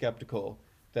very skeptical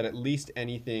that at least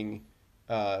anything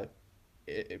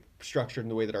structured in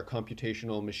the way that our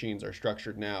computational machines are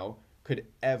structured now could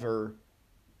ever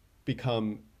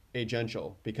become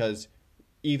agential, because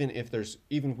even if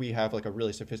we have like a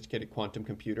really sophisticated quantum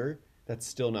computer, that's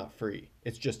still not free.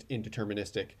 It's just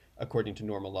indeterministic according to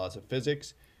normal laws of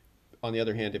physics. On the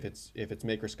other hand, if it's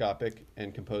macroscopic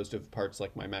and composed of parts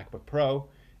like my MacBook Pro,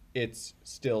 it's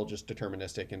still just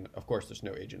deterministic, and of course there's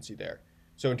no agency there.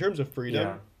 So in terms of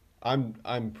freedom,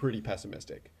 I'm pretty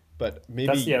pessimistic. But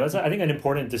maybe that's I think an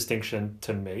important distinction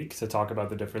to make, to talk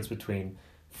about the difference between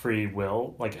free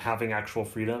will, like having actual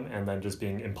freedom, and then just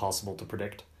being impossible to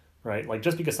predict, right? Like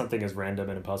just because something is random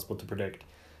and impossible to predict,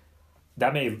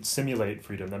 that may simulate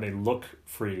freedom, that may look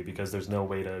free because there's no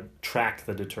way to track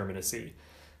the determinacy.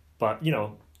 But,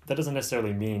 that doesn't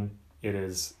necessarily mean it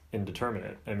is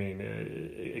indeterminate. I mean,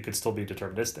 it could still be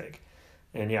deterministic.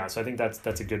 And so I think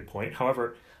that's a good point.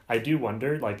 However, I do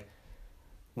wonder, like,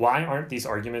 why aren't these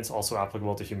arguments also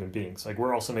applicable to human beings? Like,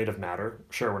 we're also made of matter.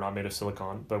 Sure, we're not made of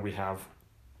silicon, but we have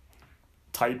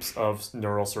types of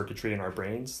neural circuitry in our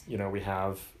brains. We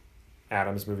have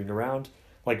atoms moving around.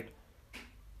 Like,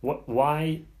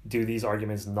 why do these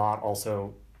arguments not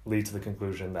also lead to the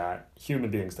conclusion that human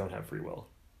beings don't have free will?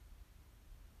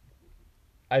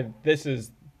 This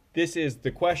is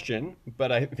the question,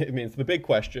 but I mean, it's the big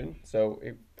question, so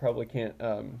it probably can't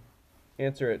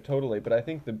answer it totally. But I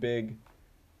think the big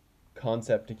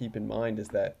concept to keep in mind is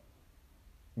that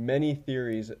many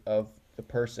theories of the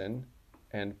person,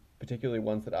 and particularly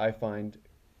ones that I find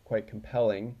quite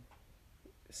compelling,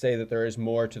 say that there is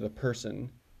more to the person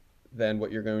than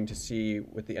what you're going to see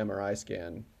with the MRI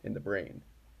scan in the brain.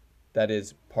 That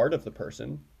is part of the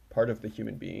person, part of the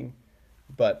human being,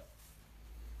 but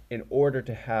in order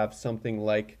to have something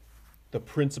like the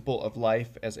principle of life,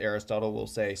 as Aristotle will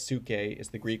say, psyche is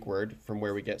the Greek word from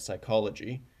where we get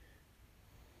psychology,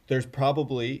 there's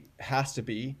probably has to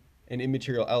be an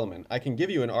immaterial element. I can give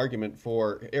you an argument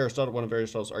for Aristotle, one of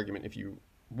Aristotle's argument, if you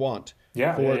want,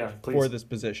 for this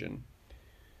position.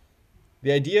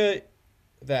 The idea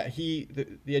that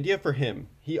the idea for him,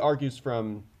 he argues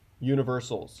from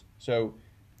universals. So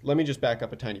let me just back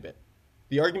up a tiny bit.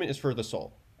 The argument is for the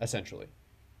soul, essentially.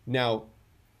 Now,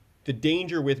 the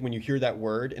danger with when you hear that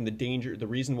word, and the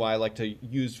reason why I like to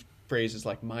use phrases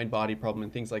like mind-body problem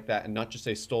and things like that, and not just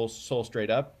say soul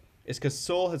straight up, is because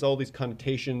soul has all these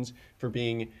connotations for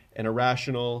being an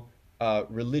irrational,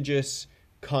 religious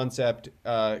concept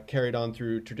carried on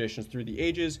through traditions through the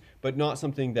ages, but not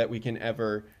something that we can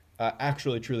ever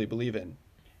actually truly believe in.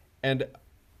 And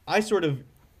I sort of,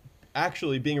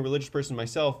 actually being a religious person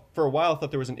myself, for a while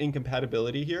thought there was an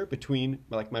incompatibility here between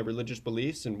like my religious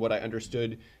beliefs and what I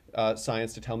understood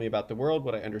science to tell me about the world,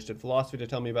 what I understood philosophy to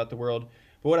tell me about the world.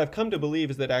 But what I've come to believe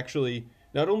is that actually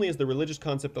not only is the religious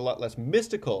concept a lot less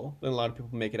mystical than a lot of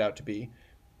people make it out to be,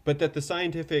 but that the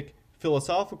scientific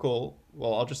philosophical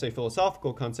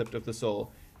concept of the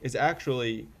soul is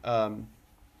actually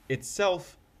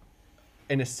itself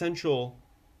an essential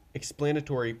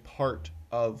explanatory part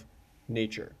of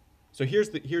nature. So here's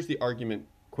the argument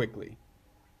quickly.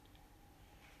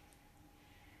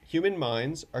 Human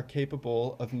minds are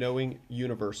capable of knowing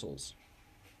universals.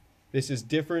 This is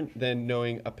different than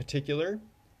knowing a particular.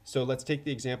 So let's take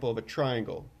the example of a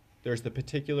triangle. There's the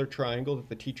particular triangle that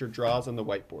the teacher draws on the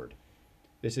whiteboard.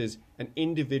 This is an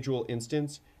individual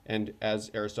instance, and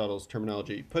as Aristotle's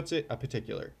terminology puts it, a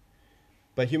particular.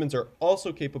 But humans are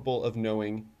also capable of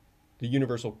knowing the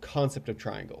universal concept of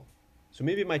triangle. So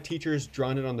maybe my teacher's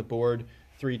drawn it on the board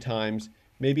 3 times.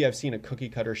 Maybe I've seen a cookie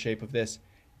cutter shape of this.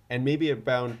 And maybe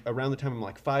around the time I'm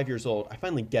like 5 years old, I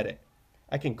finally get it.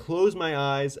 I can close my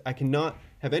eyes. I cannot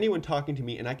have anyone talking to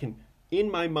me. And I can,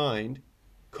 in my mind,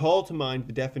 call to mind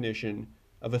the definition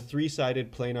of a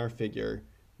 3-sided planar figure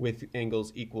with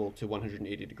angles equal to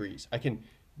 180 degrees. I can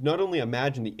not only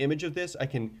imagine the image of this, I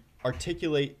can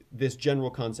articulate this general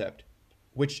concept,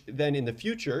 which then in the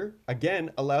future,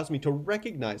 again, allows me to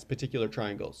recognize particular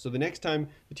triangles. So the next time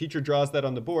the teacher draws that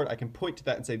on the board, I can point to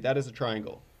that and say, that is a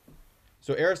triangle.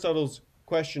 So Aristotle's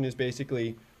question is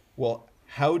basically, well,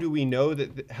 how do we know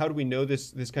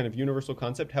this kind of universal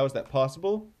concept? How is that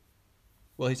possible?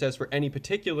 Well, he says for any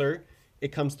particular,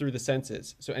 it comes through the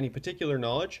senses. So any particular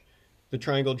knowledge, the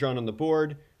triangle drawn on the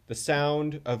board, the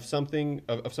sound of something,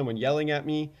 of someone yelling at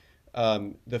me,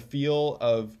 the feel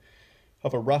of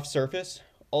a rough surface,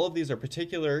 all of these are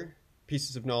particular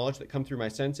pieces of knowledge that come through my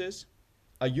senses.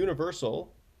 A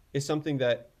universal is something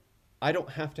that I don't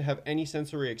have to have any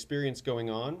sensory experience going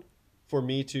on for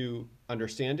me to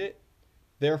understand it.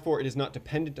 Therefore, it is not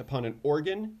dependent upon an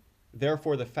organ.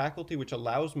 Therefore, the faculty which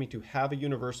allows me to have a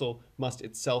universal must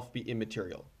itself be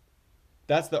immaterial.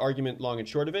 That's the argument, long and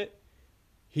short of it.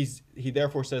 He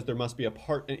therefore says there must be an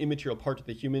immaterial part of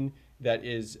the human that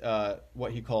is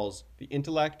what he calls the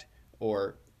intellect,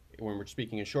 or when we're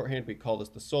speaking in shorthand, we call this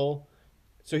the soul.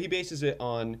 So he bases it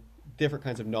on different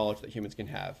kinds of knowledge that humans can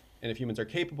have. And if humans are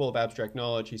capable of abstract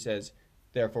knowledge, he says,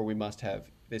 therefore we must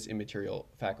have this immaterial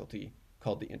faculty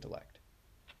called the intellect.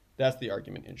 That's the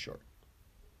argument in short.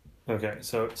 Okay,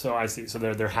 so I see. So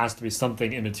there has to be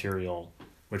something immaterial,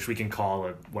 which we can call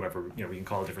it whatever, we can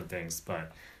call it different things,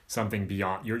 but something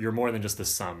beyond. You're more than just the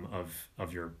sum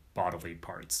of your bodily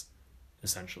parts,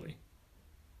 essentially.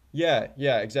 Yeah,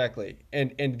 exactly.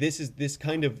 And this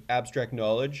kind of abstract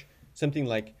knowledge, something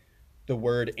like the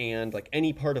word and, like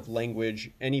any part of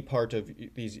language, any part of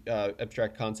these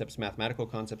abstract concepts, mathematical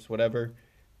concepts, whatever,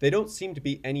 they don't seem to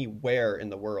be anywhere in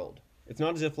the world. It's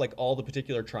not as if like all the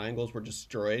particular triangles were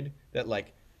destroyed, that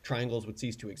like triangles would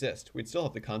cease to exist. We'd still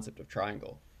have the concept of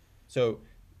triangle. So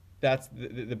that's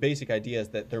the basic idea, is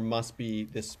that there must be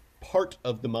this part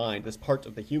of the mind, this part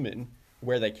of the human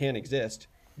where they can exist,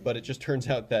 but it just turns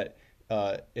out that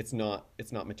it's not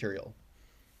material.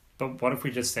 But what if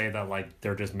we just say that like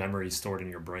they're just memories stored in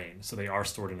your brain? So they are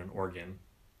stored in an organ,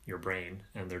 your brain,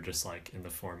 and they're just like in the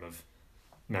form of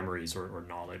memories or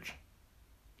knowledge.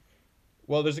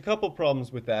 Well, there's a couple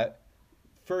problems with that.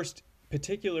 First,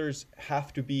 particulars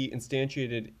have to be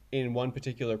instantiated in one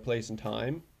particular place and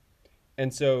time.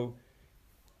 And so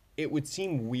it would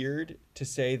seem weird to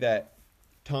say that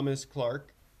Thomas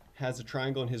Clark has a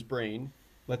triangle in his brain.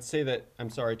 Let's say that, I'm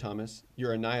sorry, Thomas,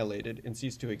 you're annihilated and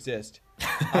cease to exist.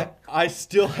 I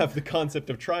still have the concept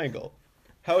of triangle.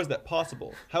 How is that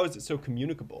possible? How is it so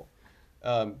communicable?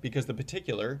 Because the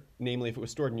particular, namely if it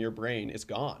was stored in your brain, is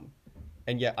gone.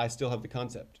 And yet I still have the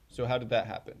concept. So how did that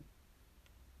happen?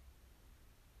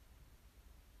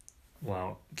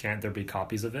 Well, can't there be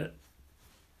copies of it?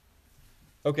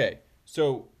 Okay,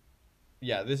 so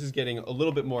yeah, this is getting a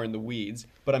little bit more in the weeds,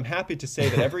 but I'm happy to say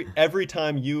that every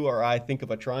time you or I think of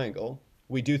a triangle,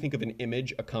 we do think of an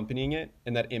image accompanying it,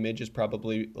 and that image is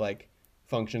probably like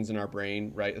functions in our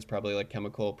brain, right? It's probably like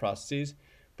chemical processes.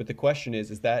 But the question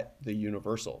is that the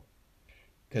universal?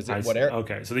 Because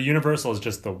okay, so the universal is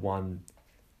just the one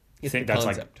thing that's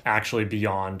concept. Like actually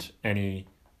beyond any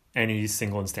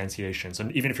single instantiation. So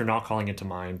even if you're not calling it to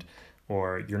mind,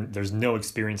 or there's no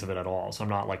experience of it at all, so I'm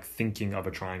not like thinking of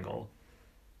a triangle,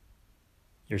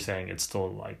 you're saying it's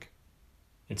still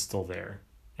there,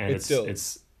 and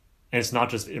it's not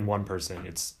just in one person,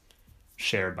 it's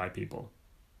shared by people.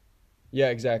 Yeah,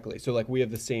 exactly. So like we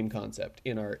have the same concept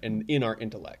in our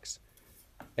intellects,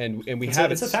 and we it's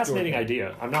a fascinating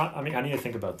idea. I need to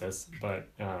think about this, but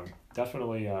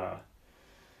definitely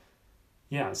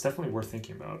it's definitely worth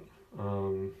thinking about.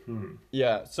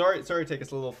 Yeah, sorry to take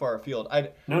us a little far afield. I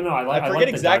forget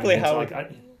exactly how we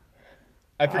got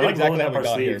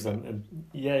here.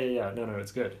 Yeah. No,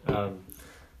 it's good.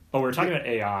 But we're talking about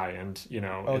AI, and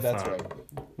if, that's right.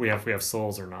 We have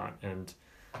souls or not, and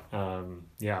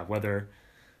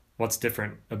what's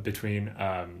different between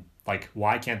like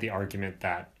why can't the argument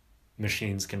that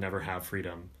machines can never have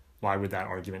freedom, why would that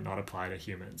argument not apply to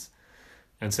humans?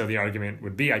 And so the argument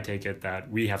would be, I take it,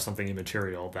 that we have something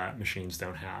immaterial that machines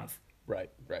don't have. Right.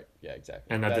 Yeah,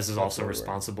 exactly. And that this is also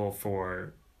responsible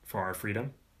for our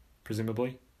freedom,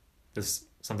 presumably. This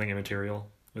something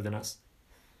immaterial within us.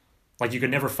 Like you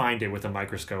could never find it with a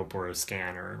microscope or a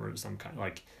scan or some kind.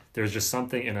 Like there's just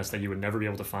something in us that you would never be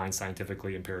able to find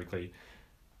scientifically, empirically,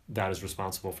 that is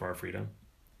responsible for our freedom.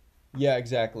 Yeah,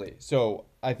 exactly. So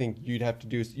I think you'd have to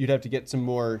do some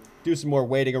more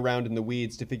wading around in the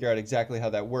weeds to figure out exactly how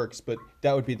that works. But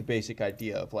that would be the basic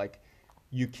idea of like,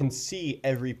 you can see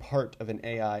every part of an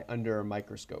AI under a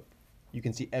microscope. You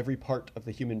can see every part of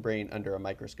the human brain under a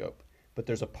microscope. But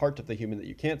there's a part of the human that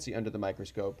you can't see under the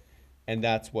microscope, and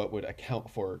that's what would account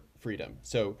for freedom.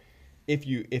 So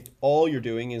if all you're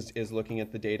doing is looking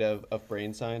at the data of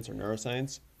brain science or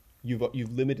neuroscience, you've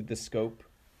limited the scope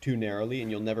too narrowly,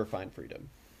 and you'll never find freedom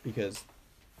because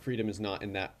freedom is not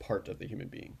in that part of the human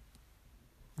being.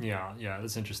 Yeah, yeah,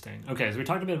 that's interesting. Okay, so we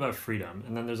talked a bit about freedom,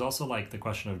 and then there's also like the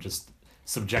question of just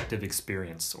subjective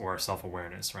experience or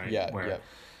self-awareness, right? Yeah, Where yeah.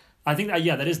 I think that,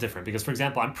 yeah, that is different because, for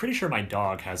example, I'm pretty sure my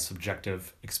dog has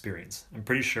subjective experience. I'm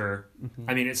pretty sure, Hmm.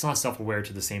 I mean, it's not self-aware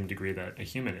to the same degree that a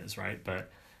human is, right?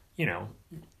 But, you know,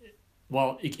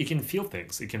 well, it can feel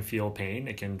things. It can feel pain.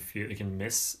 It can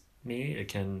miss me. It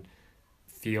can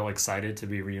feel excited to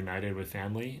be reunited with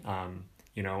family.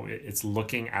 It's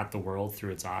looking at the world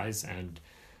through its eyes, and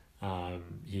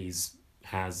he's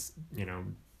has,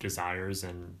 desires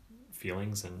and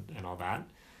feelings and all that.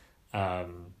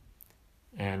 Um,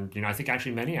 and I think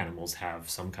actually many animals have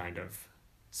some kind of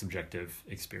subjective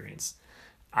experience.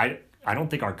 I don't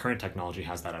think our current technology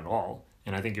has that at all,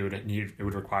 and I think it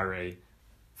would require a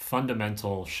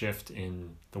fundamental shift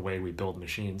in the way we build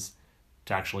machines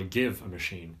to actually give a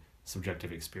machine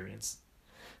subjective experience.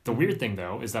 The Hmm. weird thing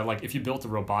though is that, like, if you built a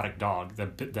robotic dog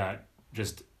that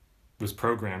just was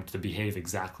programmed to behave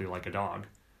exactly like a dog,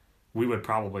 we would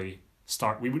probably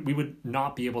we would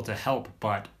not be able to help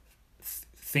but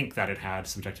think that it had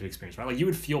subjective experience, right? Like, you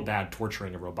would feel bad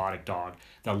torturing a robotic dog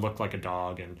that looked like a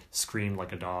dog and screamed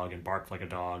like a dog and barked like a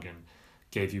dog and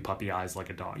gave you puppy eyes like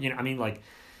a dog. I mean, like,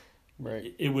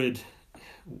 Right. it would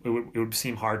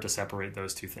seem hard to separate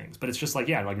those two things. But it's just like,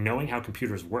 yeah, like, knowing how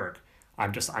computers work,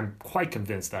 I'm quite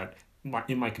convinced that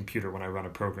in my computer, when I run a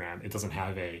program, it doesn't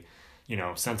have a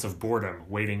sense of boredom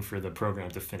waiting for the program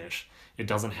to finish. It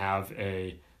doesn't have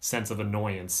a sense of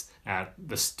annoyance at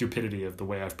the stupidity of the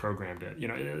way I've programmed it.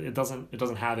 It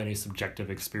doesn't have any subjective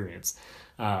experience.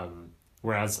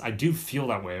 Whereas I do feel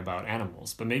that way about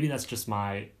animals, but maybe that's just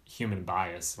my human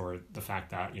bias, or the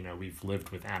fact that we've lived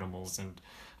with animals, and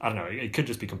I don't know. It could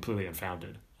just be completely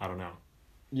unfounded. I don't know.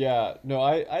 Yeah, no,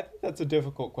 I think that's a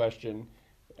difficult question.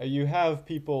 You have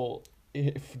people,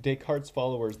 if Descartes'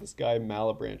 followers, this guy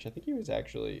Malebranche, I think he was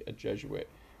actually a Jesuit,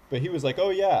 but he was like, oh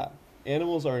yeah,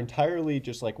 animals are entirely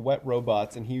just like wet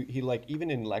robots, and he like even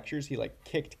in lectures he like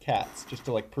kicked cats just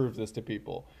to like prove this to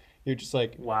people. He was just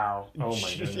like, Wow. Oh my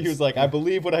he was goodness. like, I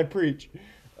believe what I preach.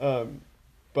 Um,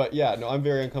 but yeah, no, I'm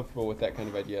very uncomfortable with that kind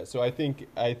of idea. So I think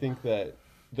that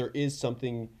there is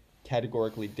something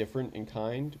categorically different in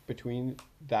kind between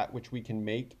that which we can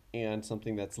make and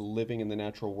something that's living in the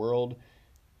natural world.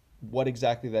 What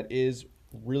exactly that is,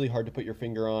 really hard to put your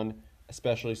finger on,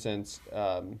 especially since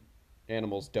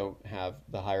animals don't have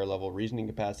the higher level reasoning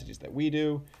capacities that we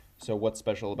do. So what's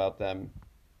special about them?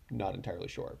 Not entirely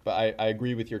sure. But I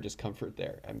agree with your discomfort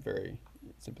there. I'm very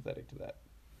sympathetic to that.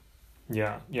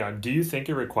 Yeah, yeah. Do you think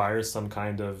it requires some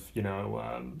kind of,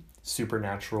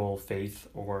 supernatural faith,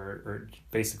 or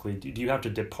basically, do you have to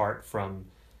depart from,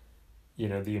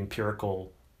 the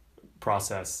empirical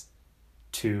process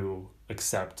to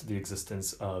accept the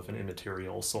existence of an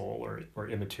immaterial soul, or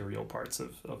immaterial parts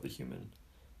of the human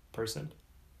person?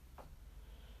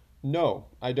 No,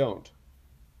 I don't.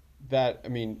 That, I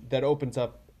mean, that opens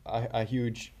up a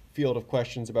huge field of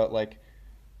questions about like,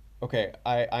 okay,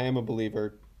 I am a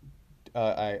believer.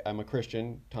 I'm a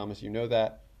Christian, Thomas. You know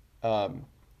that. Um,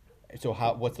 so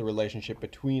what's the relationship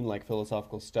between like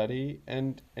philosophical study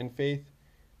and faith?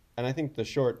 And I think the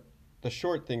short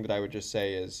thing that I would just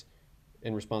say is,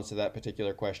 in response to that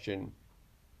particular question,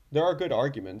 there are good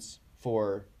arguments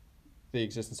for the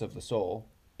existence of the soul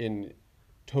in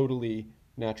totally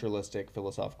naturalistic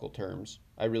philosophical terms.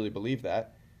 I really believe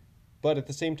that. But at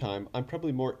the same time, I'm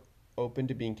probably more open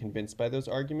to being convinced by those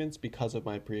arguments because of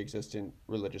my pre-existent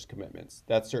religious commitments.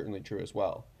 That's certainly true as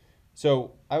well.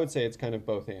 So I would say it's kind of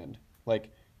both and.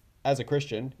 Like, as a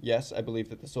Christian, yes, I believe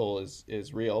that the soul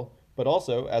is real, but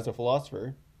also as a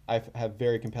philosopher, have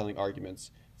very compelling arguments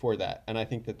for that. And I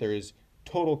think that there is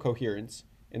total coherence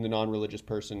in the non-religious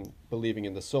person believing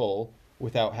in the soul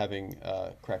without having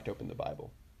cracked open the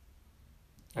Bible.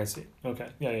 I see. Okay.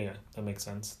 Yeah, yeah, yeah. That makes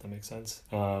sense. That makes sense.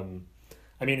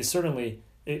 I mean, it's certainly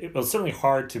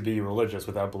hard to be religious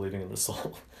without believing in the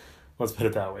soul. Let's put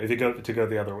it that way. If you go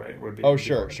the other way, Oh, would be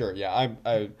sure, hard. sure. Yeah,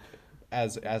 I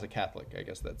as a Catholic, I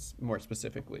guess that's more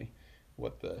specifically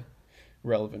what the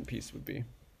relevant piece would be.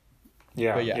 But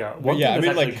Yeah, yeah, yeah. but One yeah, thing I that's mean,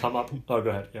 actually like, come up. Oh, go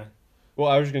ahead. Yeah. well,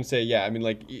 I was just gonna say, yeah, I mean,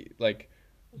 like, like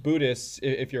Buddhists,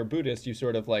 if you're a Buddhist, you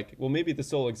sort of like, well, maybe the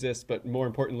soul exists, but more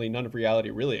importantly, none of reality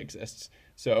really exists.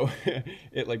 So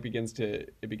it like begins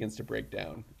to break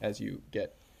down as you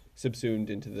get subsumed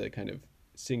into the kind of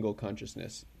single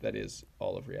consciousness that is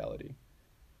all of reality.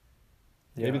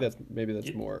 Maybe Yeah. that's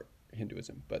Y- more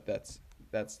Hinduism, but that's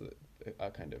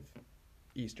a kind of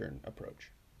Eastern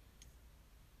approach.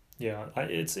 Yeah,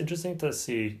 it's interesting to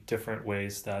see different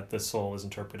ways that the soul is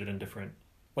interpreted in different,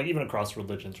 like even across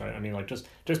religions, right? I mean, like just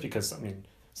because I mean,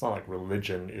 it's not like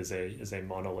religion is a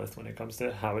monolith when it comes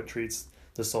to how it treats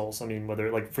the soul. So I mean,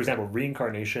 whether like for example,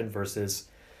 reincarnation versus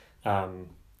um,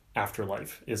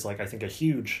 afterlife is like I think a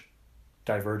huge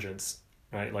divergence,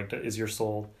 right? Like, is your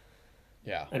soul?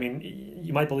 Yeah. I mean,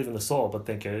 you might believe in the soul, but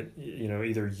think it, you know,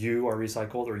 either you are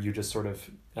recycled or you just sort of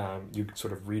you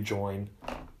sort of rejoin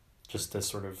just this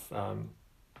sort of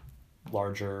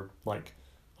larger, like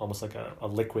almost like a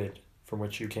liquid from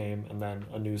which you came, and then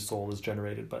a new soul is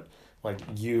generated. But like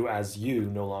you as you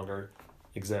no longer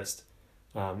exist,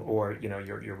 or you know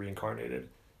you're reincarnated.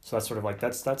 So that's sort of like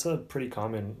that's a pretty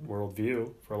common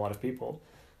worldview for a lot of people.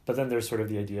 But then there's sort of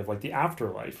the idea of like the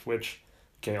afterlife, which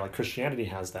okay, like Christianity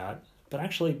has that, but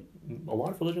actually a lot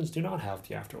of religions do not have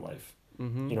the afterlife.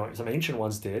 Mm-hmm. You know, some ancient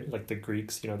ones did, like the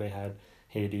Greeks. You know, they had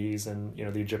Hades, and you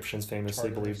know the Egyptians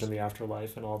famously believed in the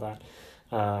afterlife and all that.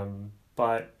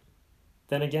 But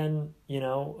then again, you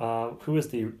know, who is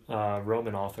the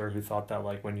Roman author who thought that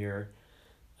like when you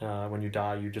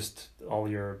die, you just all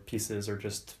your pieces are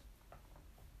just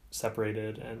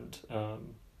separated, and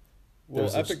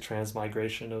there's this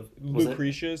transmigration of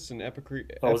Lucretius and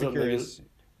Epicurus.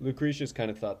 Lucretius kind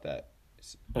of thought that.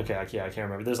 Okay, yeah, I can't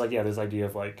remember. There's like this idea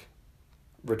of like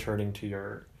returning to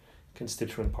your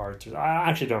constituent parts. I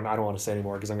actually don't. I don't want to say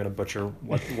anymore because I'm going to butcher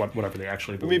whatever they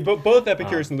actually believe. I mean, both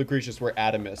Epicurus and Lucretius were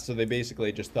atomists, so they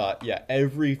basically just thought, yeah,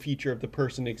 every feature of the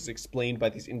person is explained by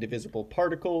these indivisible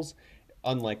particles,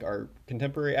 unlike our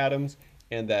contemporary atoms,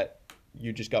 and that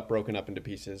you just got broken up into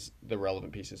pieces, the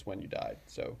relevant pieces, when you died.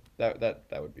 So that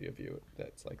would be a view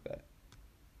that's like that.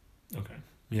 Okay.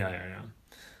 Yeah.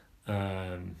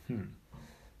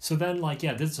 So then, like,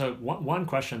 yeah, this is one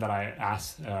question that I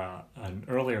asked an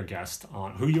earlier guest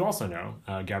on, who you also know,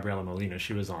 Gabriela Molina.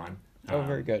 She was on. Oh,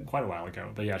 very good. Quite a while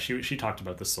ago, but yeah, she talked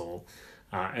about the soul,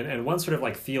 and one sort of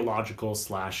like theological /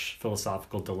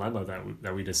 philosophical dilemma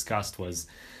that we discussed was,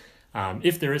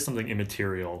 if there is something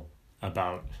immaterial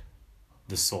about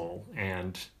the soul,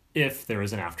 and if there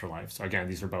is an afterlife. So again,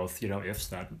 these are both ifs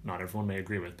that not everyone may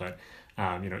agree with, but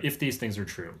if these things are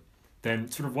true,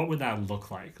 then sort of what would that look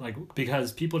like? Like,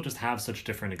 because people just have such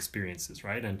different experiences,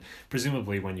 right? And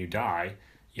presumably when you die,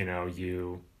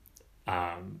 you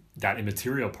that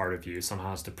immaterial part of you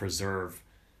somehow has to preserve,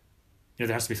 there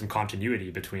has to be some continuity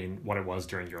between what it was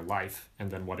during your life and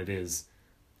then what it is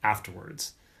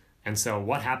afterwards. And so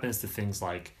what happens to things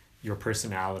like your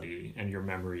personality and your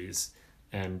memories,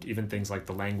 and even things like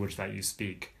the language that you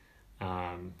speak,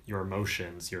 your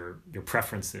emotions, your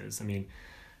preferences? I mean,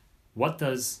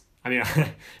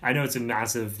 I know it's a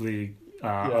massively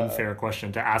unfair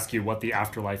question to ask you what the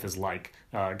afterlife is like,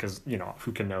 because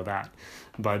who can know that?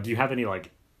 But do you have any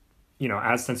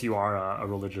since you are a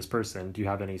religious person, do you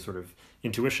have any sort of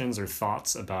intuitions or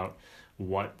thoughts about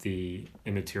what the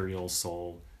immaterial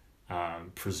soul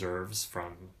preserves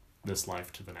from this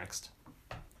life to the next?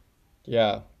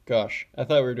 Yeah, gosh, I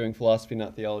thought we were doing philosophy,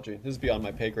 not theology. This is beyond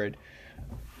my pay grade.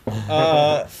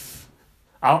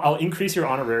 I'll increase your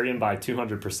honorarium by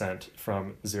 200%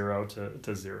 from 0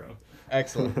 to 0.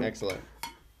 Excellent.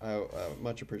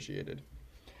 Much appreciated.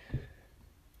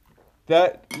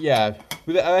 I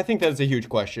think that is a huge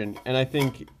question, and I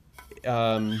think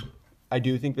I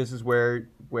do think this is where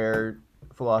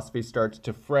philosophy starts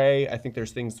to fray. I think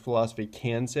there's things philosophy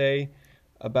can say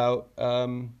about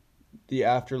the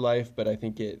afterlife, but I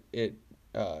think it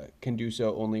can do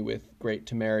so only with great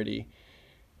temerity.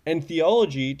 And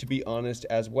theology, to be honest,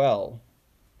 as well.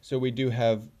 So we do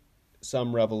have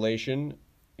some revelation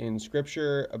in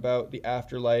Scripture about the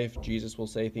afterlife. Jesus will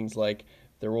say things like,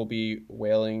 there will be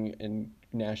wailing and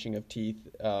gnashing of teeth,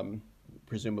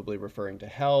 presumably referring to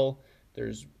hell.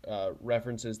 There's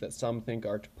references that some think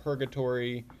are to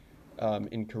purgatory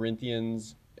in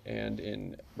Corinthians and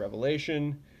in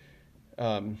Revelation.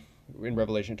 In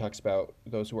Revelation, it talks about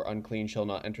those who are unclean shall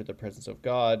not enter the presence of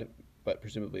God, but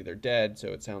presumably they're dead, so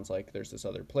it sounds like there's this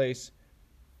other place.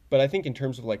 But I think in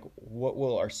terms of like what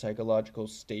will our psychological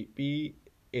state be,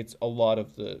 it's a lot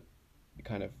of the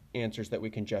kind of answers that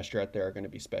we can gesture at there are going to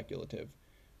be speculative.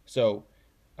 So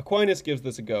Aquinas gives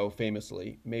this a go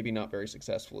famously, maybe not very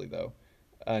successfully though.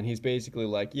 And he's basically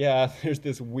like, yeah, there's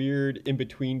this weird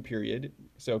in-between period.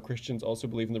 So Christians also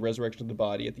believe in the resurrection of the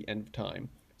body at the end of time.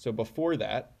 So before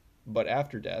that, but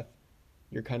after death,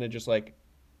 you're kind of just like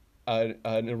an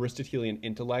Aristotelian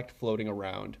intellect floating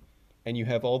around, and you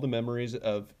have all the memories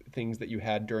of things that you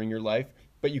had during your life,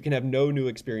 but you can have no new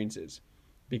experiences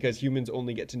because humans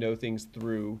only get to know things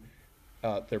through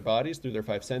their bodies through their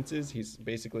five senses. He's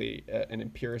basically an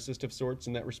empiricist of sorts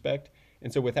in that respect.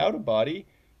 And so without a body,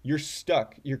 you're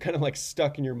stuck. You're kind of like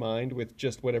stuck in your mind with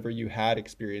just whatever you had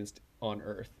experienced on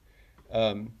Earth.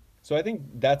 So I think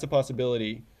that's a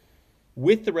possibility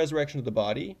with the resurrection of the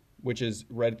body, which is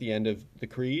right at the end of the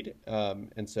Creed.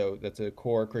 And so that's a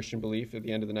core Christian belief at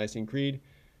the end of the Nicene Creed.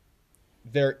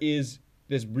 There is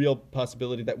this real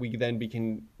possibility that we then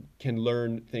can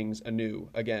learn things anew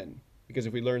again. Because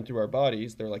if we learn through our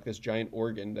bodies, they're like this giant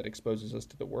organ that exposes us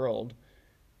to the world,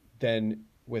 then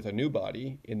with a new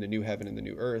body in the new heaven and the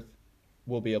new earth,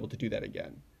 we'll be able to do that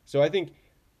again. So I think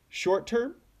short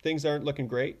term, things aren't looking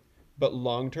great, but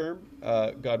long term,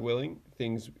 God willing,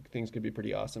 things could be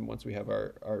pretty awesome once we have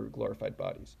our glorified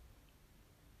bodies.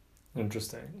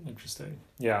 Interesting.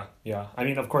 Yeah. I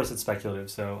mean, of course, it's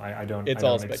speculative, so I don't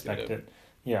expect it.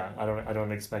 Yeah, I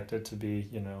don't expect it to be,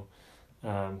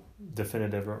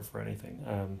 definitive for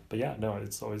anything. But yeah, no,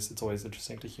 it's always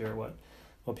interesting to hear what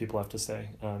people have to say.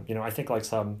 I think like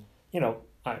some,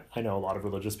 I know a lot of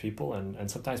religious people, and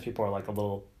sometimes people are like a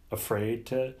little afraid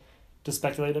to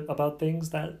speculate about things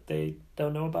that they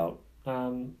don't know about.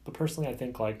 But personally, I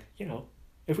think like,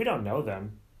 if we don't know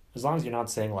them, as long as you're not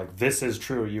saying like, this is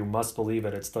true, you must believe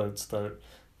it, it's the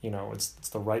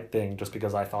right thing just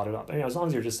because I thought it up. As long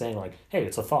as you're just saying like, hey,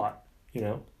 it's a thought, I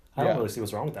don't really see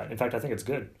what's wrong with that. In fact, I think it's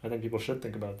good. I think people should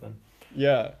think about them.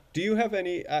 Yeah. Do you have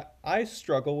any, I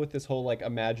struggle with this whole like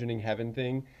imagining heaven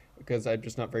thing because I'm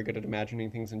just not very good at imagining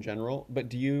things in general. But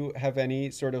do you have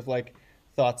any sort of like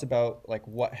thoughts about like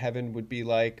what heaven would be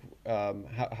like,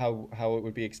 how it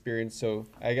would be experienced? So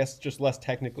I guess just less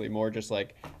technically, more just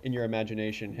like in your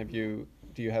imagination.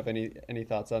 Do you have any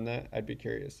thoughts on that? I'd be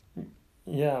curious.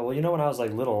 Yeah, well, when I was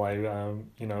like little, I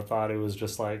thought it was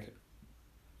just like,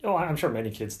 I'm sure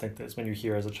many kids think this when you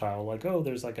hear as a child, like, oh,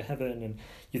 there's like a heaven, and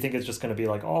you think it's just going to be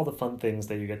like all the fun things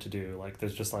that you get to do. Like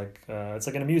there's just like, it's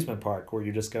like an amusement park where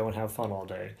you just go and have fun all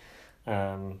day.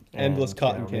 Endless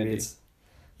cotton candy.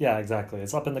 Yeah, exactly.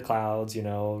 It's up in the clouds,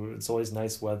 it's always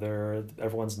nice weather.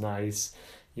 Everyone's nice.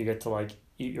 You get to like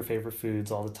eat your favorite foods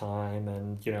all the time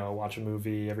and, watch a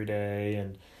movie every day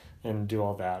and do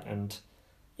all that. And,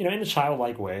 in a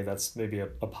childlike way, that's maybe a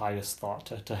pious thought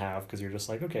to have, because you're just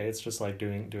like, okay, it's just like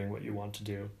doing what you want to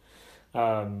do.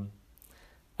 I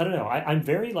don't know. I'm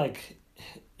very like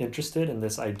interested in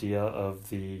this idea of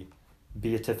the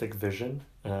beatific vision,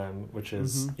 which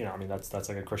is, that's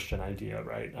like a Christian idea,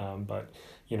 right? But,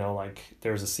 like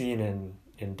there's a scene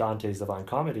in Dante's Divine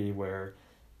Comedy where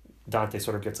Dante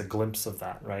sort of gets a glimpse of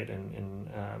that, right?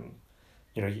 And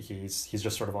he's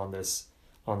just sort of on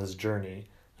this journey.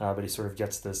 But he sort of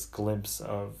gets this glimpse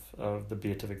of the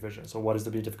beatific vision. So what is the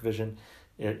beatific vision?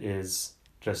 It is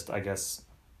just, I guess,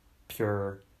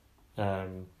 pure,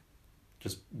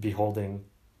 just beholding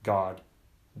God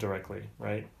directly,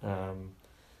 right?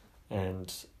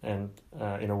 And in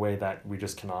a way that we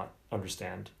just cannot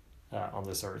understand on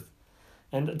this earth.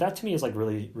 And that to me is like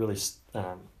really, really,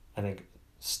 I think,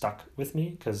 stuck with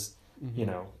me because,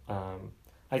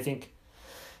 I think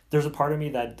there's a part of me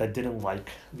that didn't like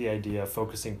the idea of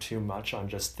focusing too much on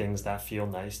just things that feel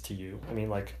nice to you. I mean,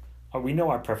 like, we know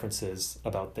our preferences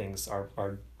about things are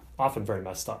often very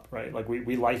messed up, right? Like,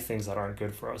 we like things that aren't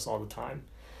good for us all the time.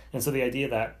 And so the idea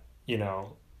that,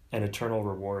 an eternal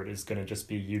reward is going to just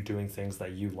be you doing things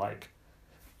that you like,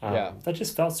 that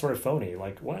just felt sort of phony.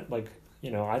 Like, what? Like,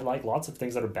 I like lots of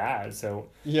things that are bad, so,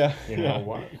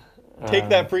 what? Take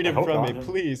that freedom from me,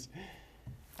 please.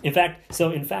 In fact,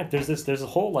 there's a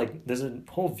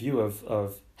whole view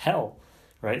of hell,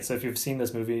 right? So if you've seen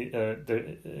this movie,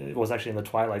 it was actually in the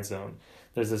Twilight Zone.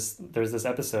 There's this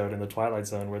episode in the Twilight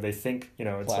Zone where they think,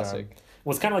 it's classic.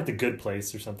 It's kind of like the Good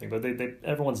Place or something, but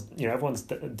everyone's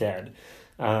dead,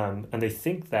 and they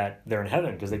think that they're in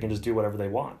heaven because they can just do whatever they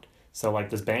want. So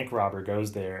like this bank robber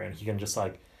goes there and he can just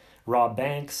like rob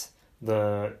banks.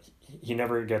 He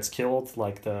never gets killed.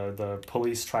 Like the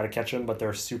police try to catch him, but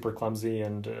they're super clumsy,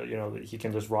 and he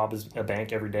can just rob a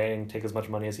bank every day and take as much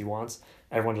money as he wants.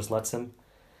 Everyone just lets him,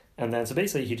 and then so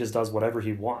basically he just does whatever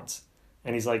he wants,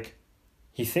 and he's like,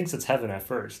 he thinks it's heaven at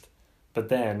first, but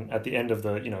then at the end of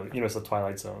the it's the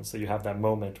Twilight Zone, so you have that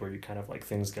moment where you kind of like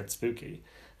things get spooky,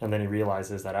 and then he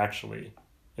realizes that actually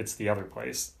it's the other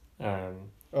place.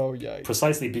 Oh yeah.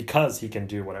 Precisely because he can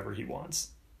do whatever he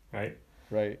wants, right?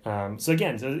 Right. So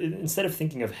again, instead of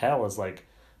thinking of hell as like,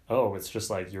 oh, it's just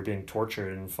like you're being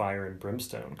tortured in fire and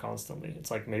brimstone constantly, it's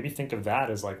like maybe think of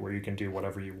that as like where you can do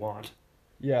whatever you want.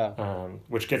 Yeah.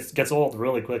 Which gets old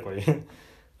really quickly.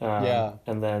 Yeah.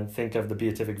 And then think of the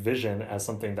beatific vision as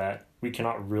something that we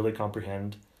cannot really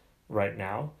comprehend right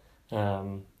now.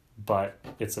 but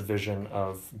it's a vision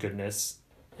of goodness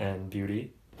and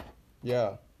beauty.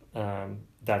 Yeah.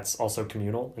 That's also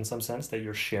communal in some sense, that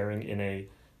you're sharing in a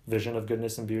vision of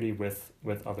goodness and beauty with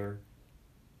other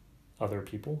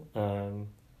people.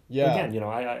 Yeah. Again,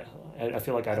 I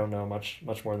feel like I don't know much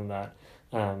more than that.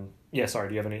 Yeah, sorry,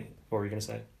 do you have any, what were you going to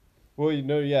say? Well,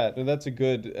 yeah, no, that's a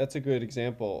good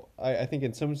example. I think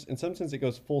in some sense it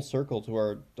goes full circle to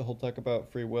our the whole talk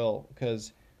about free will,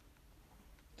 because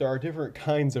there are different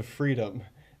kinds of freedom,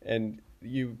 and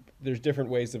there's different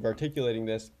ways of articulating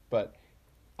this, but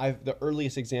the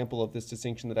earliest example of this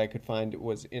distinction that I could find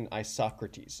was in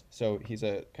Isocrates. So he's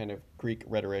a kind of Greek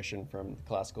rhetorician from the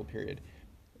classical period,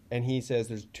 and he says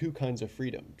there's two kinds of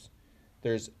freedoms.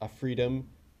 There's a freedom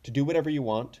to do whatever you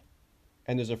want,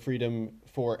 and there's a freedom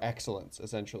for excellence,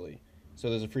 essentially.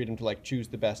 So there's a freedom to like choose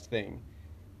the best thing.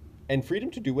 And freedom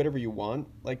to do whatever you want,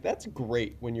 like that's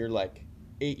great when you're like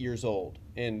 8 years old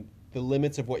and the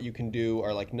limits of what you can do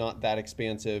are like not that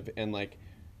expansive, and like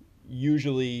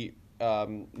usually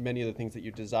many of the things that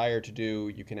you desire to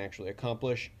do you can actually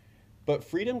accomplish. But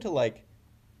freedom to like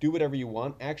do whatever you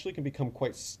want actually can become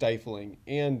quite stifling,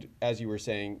 and as you were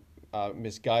saying,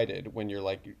 misguided when your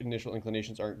like initial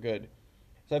inclinations aren't good.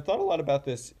 So I've thought a lot about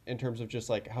this in terms of just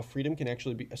like how freedom can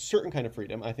actually be a certain kind of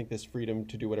freedom. I think this freedom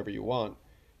to do whatever you want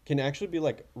can actually be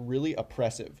like really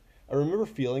oppressive. I remember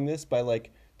feeling this by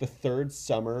like the third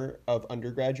summer of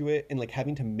undergraduate and like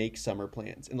having to make summer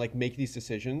plans and like make these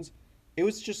decisions. It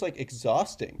was just like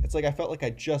exhausting. It's like I felt like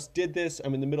I just did this.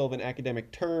 I'm in the middle of an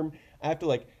academic term. I have to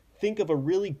like think of a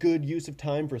really good use of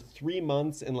time for 3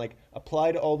 months and like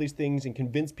apply to all these things and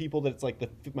convince people that it's like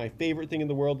my favorite thing in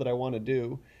the world that I want to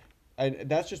do.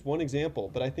 That's just one example,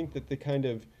 but I think that the kind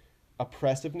of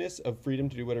oppressiveness of freedom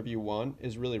to do whatever you want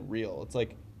is really real. It's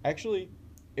like, actually,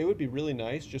 it would be really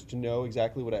nice just to know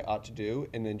exactly what I ought to do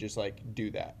and then just like do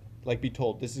that. Like be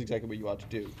told this is exactly what you ought to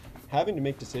do. Having to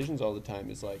make decisions all the time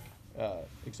is like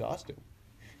exhausting.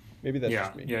 Maybe that's Yeah,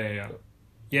 just me.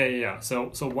 yeah.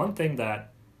 So one thing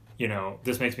that,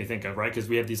 this makes me think of, right? Because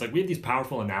we have these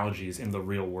powerful analogies in the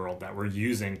real world that we're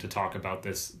using to talk about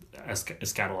this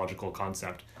eschatological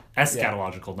concept.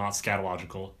 Eschatological, not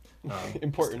scatological.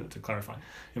 Important to clarify.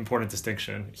 Important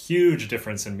distinction. Huge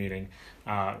difference in meaning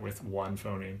with one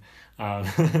phoneme.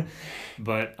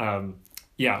 But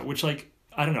yeah, which like,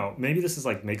 I don't know, maybe this is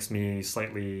like makes me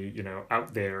slightly,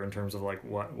 out there in terms of like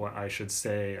what I should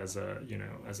say as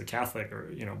a Catholic,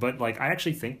 or, but like I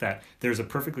actually think that there's a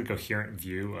perfectly coherent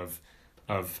view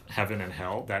of heaven and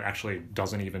hell that actually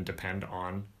doesn't even depend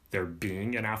on there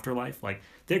being an afterlife. Like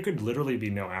there could literally be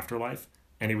no afterlife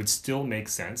and it would still make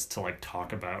sense to like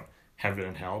talk about heaven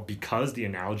and hell because the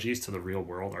analogies to the real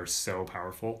world are so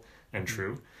powerful and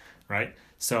true, right?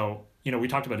 So, we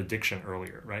talked about addiction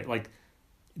earlier, right? Like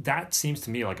that seems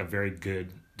to me like a very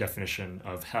good definition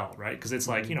of hell, right? Because it's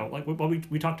like, like what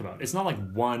we talked about. It's not like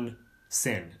one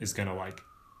sin is going to like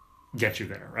get you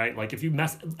there, right? Like if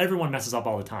everyone messes up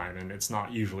all the time, and it's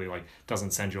not usually like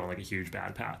doesn't send you on like a huge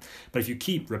bad path. But if you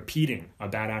keep repeating a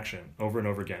bad action over and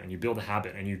over again, and you build a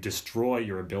habit and you destroy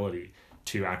your ability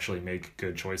to actually make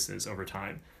good choices over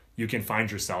time, you can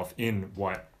find yourself in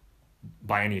what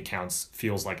by any accounts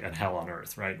feels like a hell on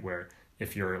earth, right? Where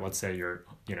if let's say you're,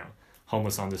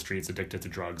 homeless on the streets, addicted to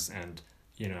drugs, and,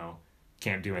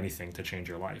 can't do anything to change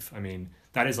your life. I mean,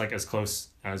 that is like as close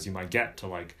as you might get to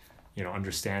like,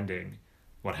 understanding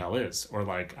what hell is. Or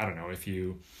like, I don't know, if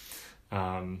you,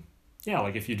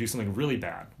 like if you do something really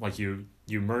bad, like you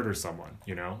murder someone,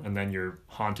 and then you're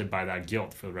haunted by that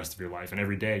guilt for the rest of your life. And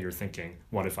every day you're thinking,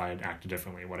 what if I had acted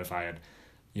differently? What if I had,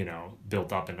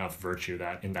 built up enough virtue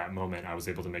that in that moment I was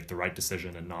able to make the right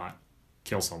decision and not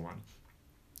kill someone?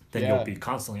 Then you'll be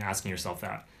constantly asking yourself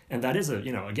that. And that is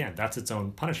again, that's its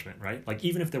own punishment, right? Like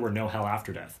even if there were no hell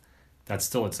after death, that's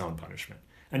still its own punishment.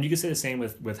 And you could say the same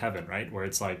with heaven, right? Where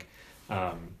it's like,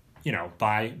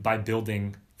 by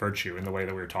building virtue in the way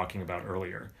that we were talking about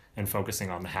earlier and focusing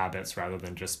on the habits rather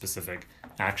than just specific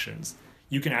actions,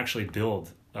 you can actually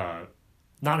build,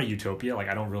 not a utopia. Like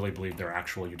I don't really believe there are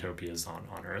actual utopias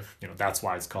on Earth. That's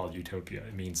why it's called utopia.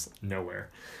 It means nowhere.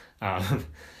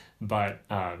 But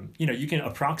you can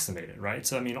approximate it, right?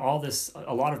 So I mean,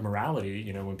 a lot of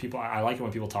morality, when I like it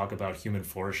when people talk about human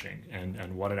flourishing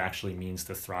and what it actually means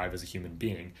to thrive as a human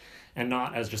being, and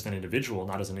not as just an individual,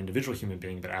 not as an individual human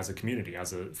being, but as a community,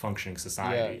 as a functioning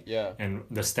society, and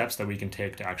the steps that we can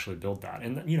take to actually build that.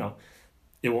 And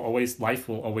life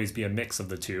will always be a mix of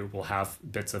the two. We'll have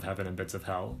bits of heaven and bits of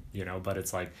hell, but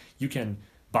it's like you can,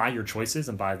 by your choices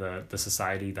and by the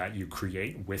society that you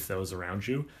create with those around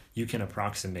you, you can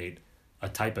approximate a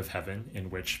type of heaven in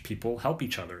which people help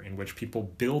each other, in which people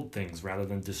build things rather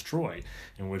than destroy,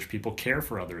 in which people care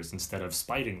for others instead of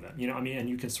spiting them. I mean, and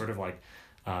you can sort of like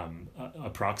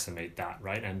approximate that,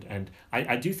 right? And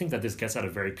I do think that this gets at a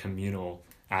very communal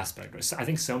aspect. So I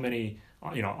think so many,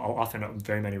 often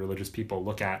very many religious people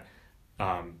look at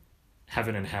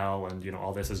heaven and hell and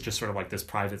all this is just sort of like this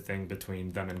private thing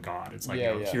between them and God. It's like,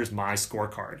 here's my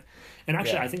scorecard. And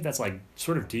actually I think that's like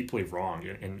sort of deeply wrong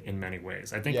in many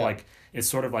ways. I think like it's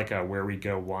sort of like a where we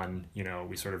go one,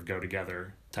 we sort of go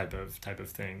together type of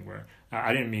thing, where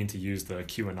I didn't mean to use the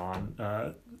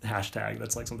QAnon hashtag.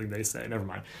 That's like something they say, never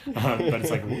mind. But it's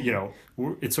like,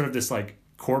 it's sort of this like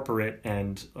corporate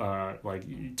and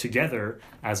like together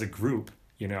as a group,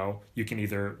 you can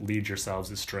either lead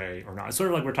yourselves astray or not. It's sort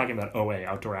of like we're talking about OA,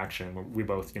 outdoor action, where we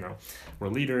both, were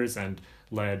leaders and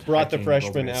brought the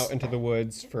freshmen out into the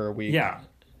woods for a week. Yeah.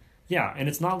 And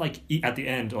it's not like at the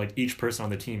end, like each person on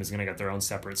the team is going to get their own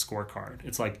separate scorecard.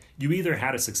 It's like you either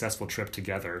had a successful trip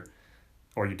together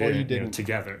or you didn't,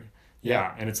 together.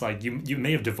 Yeah. And it's like you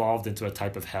may have devolved into a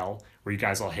type of hell where you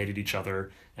guys all hated each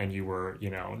other and you were,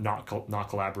 not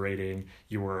collaborating.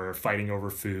 You were fighting over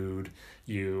food.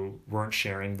 You weren't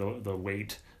sharing the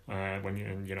weight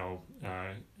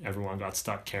everyone got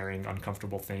stuck carrying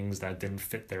uncomfortable things that didn't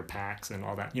fit their packs and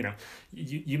all that.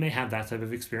 You may have that type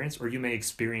of experience, or you may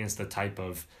experience the type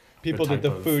of people did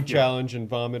the food challenge and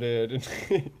vomited.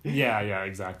 Yeah,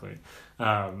 exactly.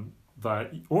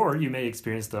 Or you may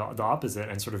experience the opposite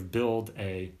and sort of build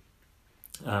a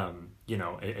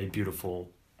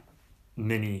beautiful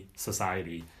mini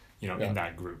society, in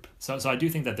that group. So I do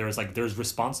think that there's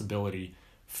responsibility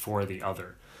for the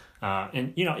other.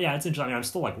 And it's interesting. I mean, I'm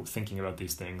still like thinking about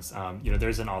these things.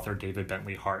 There's an author, David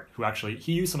Bentley Hart, who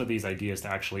he used some of these ideas to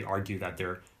actually argue that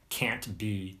there can't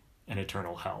be an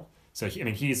eternal hell. So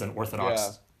he's an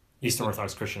Orthodox, Eastern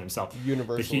Orthodox Christian himself.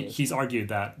 Universalist. But he's argued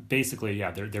that basically,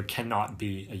 there cannot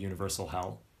be a universal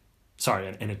hell. Sorry,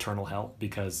 an eternal hell,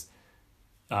 because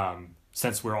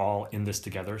since we're all in this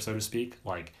together, so to speak,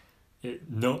 like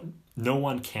no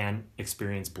one can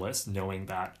experience bliss knowing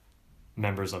that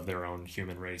members of their own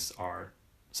human race are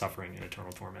suffering in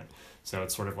eternal torment. So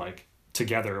it's sort of like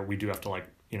together we do have to like,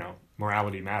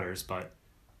 morality matters, but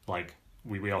like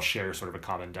we all share sort of a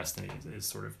common destiny is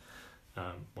sort of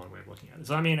one way of looking at it.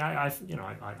 So I mean, I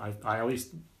at least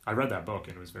I read that book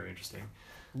and it was very interesting.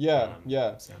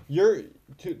 So. You're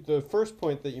to the first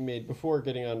point that you made before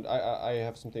getting on. I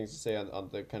have some things to say on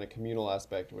the kind of communal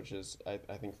aspect, which is I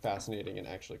think fascinating and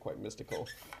actually quite mystical.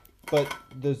 But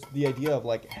there's the idea of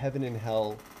like heaven and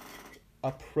hell,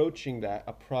 approaching that,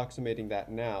 approximating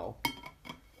that now.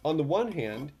 On the one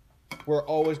hand, we're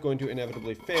always going to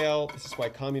inevitably fail. This is why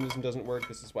communism doesn't work.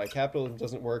 This is why capitalism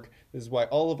doesn't work. This is why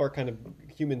all of our kind of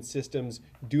human systems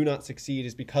do not succeed,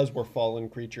 is because we're fallen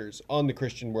creatures on the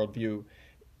Christian worldview.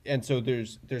 And so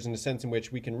there's in a sense in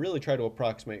which we can really try to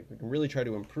approximate, we can really try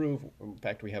to improve. In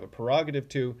fact, we have a prerogative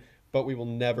to, but we will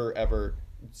never, ever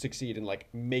succeed in like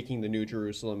making the New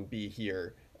Jerusalem be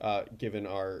here, given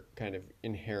our kind of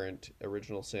inherent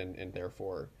original sin and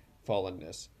therefore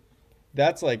fallenness.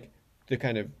 That's like the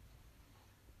kind of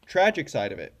tragic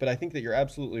side of it. But I think that you're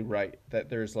absolutely right that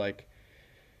there's like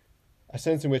a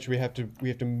sense in which we have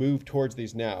to move towards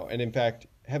these now. And in fact,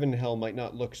 heaven and hell might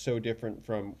not look so different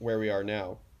from where we are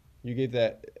now. You gave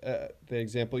that the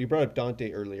example. You brought up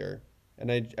Dante earlier,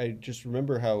 and I just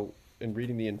remember how in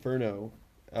reading the Inferno,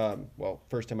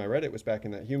 first time I read it was back in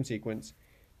that Hume sequence.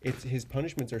 His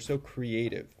punishments are so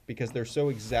creative because they're so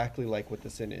exactly like what the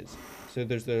sin is. So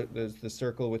there's the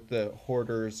circle with the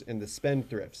hoarders and the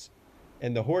spendthrifts,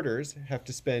 and the hoarders have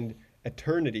to spend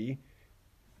eternity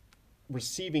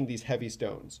receiving these heavy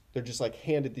stones. They're just like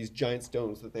handed these giant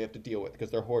stones that they have to deal with because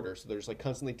they're hoarders. So they're just like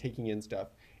constantly taking in stuff.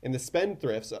 And the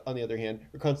spendthrifts, on the other hand,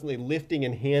 are constantly lifting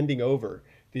and handing over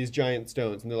these giant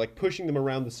stones. And they're like pushing them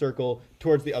around the circle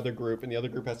towards the other group. And the other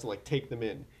group has to like take them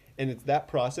in. And it's that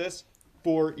process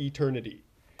for eternity.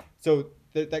 So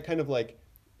that kind of like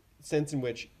sense in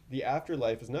which the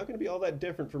afterlife is not going to be all that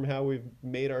different from how we've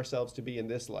made ourselves to be in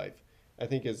this life, I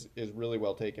think is really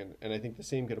well taken. And I think the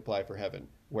same could apply for heaven,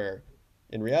 where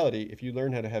in reality, if you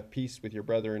learn how to have peace with your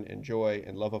brethren and joy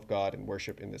and love of God and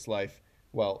worship in this life,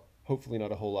 well, hopefully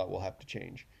not a whole lot will have to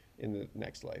change in the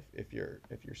next life if you're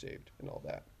saved and all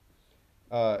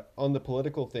that. On the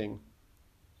political thing,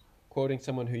 quoting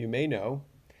someone who you may know,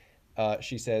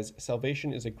 she says,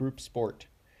 "Salvation is a group sport."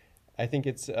 I think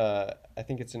it's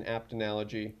an apt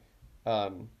analogy,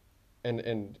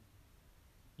 and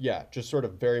yeah, just sort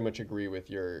of very much agree with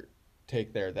your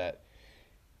take there that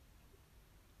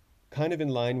kind of in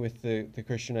line with the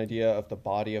Christian idea of the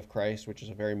body of Christ, which is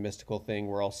a very mystical thing.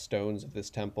 We're all stones of this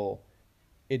temple.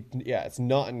 It's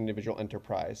not an individual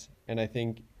enterprise. And I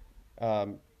think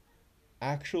um,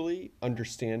 actually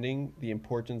understanding the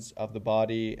importance of the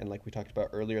body and, like we talked about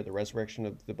earlier, the resurrection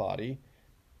of the body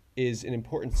is an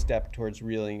important step towards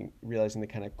realizing the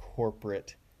kind of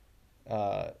corporate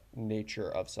nature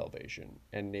of salvation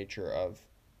and nature of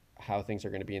how things are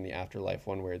going to be in the afterlife,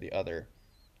 one way or the other.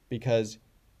 Because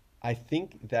I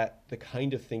think that the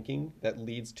kind of thinking that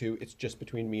leads to it's just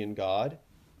between me and God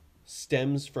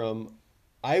stems from,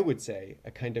 I would say,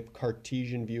 a kind of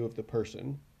Cartesian view of the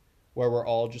person where we're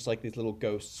all just like these little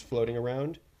ghosts floating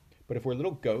around. But if we're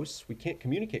little ghosts, we can't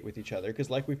communicate with each other because,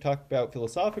 like we've talked about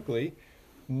philosophically,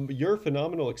 your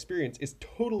phenomenal experience is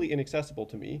totally inaccessible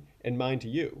to me and mine to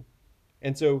you.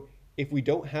 And so if we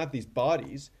don't have these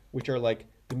bodies, which are like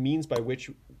the means by which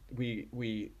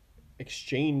we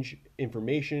exchange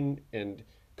information and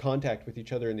contact with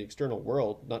each other in the external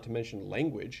world, not to mention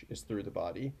language is through the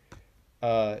body,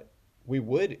 we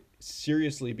would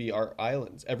seriously be our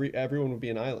islands. Everyone would be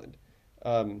an island.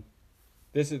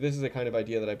 This is a kind of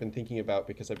idea that I've been thinking about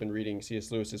because I've been reading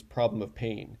C.S. Lewis's Problem of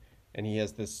Pain, and he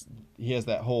has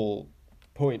that whole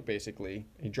point basically.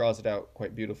 He draws it out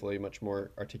quite beautifully, much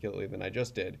more articulately than I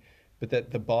just did, but that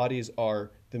the bodies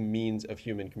are the means of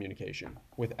human communication.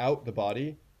 Without the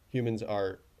body, humans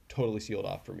are totally sealed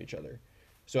off from each other.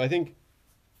 So I think,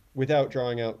 without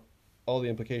drawing out all the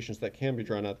implications that can be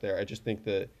drawn out there, I just think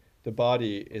that the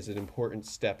body is an important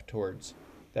step towards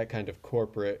that kind of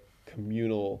corporate,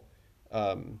 communal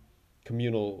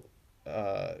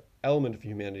element of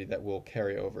humanity that will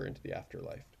carry over into the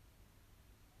afterlife.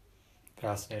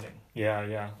 Fascinating. Yeah,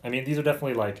 yeah. I mean, these are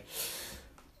definitely like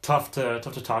tough to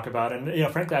talk about, and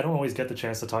frankly, I don't always get the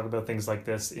chance to talk about things like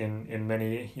this in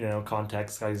many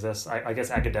contexts. I guess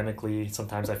academically,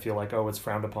 sometimes I feel like, oh, it's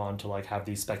frowned upon to like have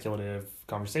these speculative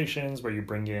conversations where you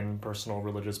bring in personal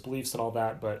religious beliefs and all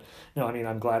that. But no, I mean,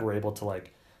 I'm glad we're able to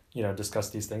like discuss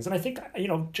these things. And I think,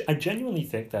 I genuinely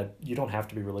think that you don't have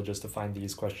to be religious to find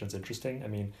these questions interesting. I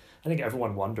mean, I think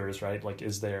everyone wonders, right? Like,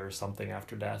 is there something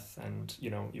after death? And,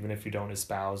 even if you don't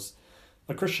espouse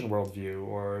a Christian worldview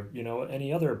or,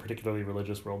 any other particularly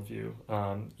religious worldview,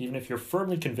 even if you're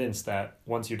firmly convinced that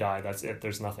once you die, that's it,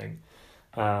 there's nothing.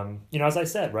 As I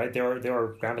said, right, there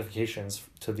are ramifications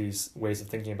to these ways of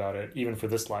thinking about it, even for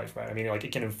this life, right? I mean, like,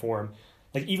 it can inform,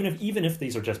 like, even if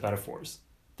these are just metaphors,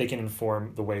 they can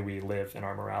inform the way we live and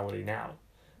our morality now.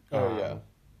 Yeah.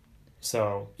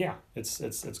 So yeah, it's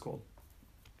cool.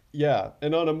 Yeah,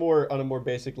 and on a more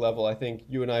basic level, I think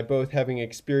you and I both, having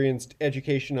experienced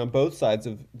education on both sides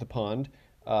of the pond,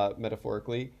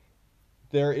 metaphorically,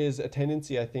 there is a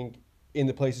tendency, I think, in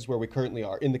the places where we currently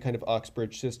are, in the kind of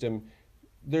Oxbridge system,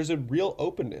 there's a real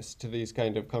openness to these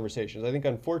kind of conversations. I think,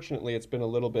 unfortunately, it's been a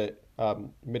little bit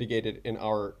mitigated in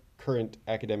our current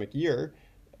academic year,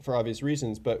 for obvious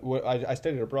reasons, but I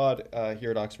studied abroad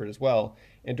here at Oxford as well,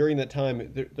 and during that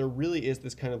time, there really is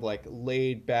this kind of like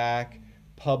laid back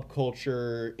pub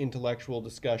culture, intellectual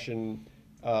discussion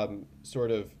sort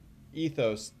of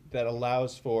ethos that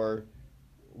allows for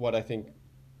what I think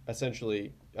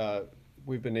essentially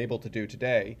we've been able to do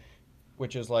today,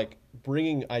 which is like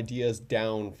bringing ideas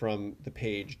down from the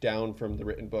page, down from the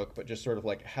written book, but just sort of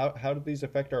like how do these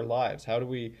affect our lives? How do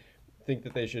we think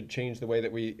that they should change the way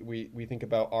that we think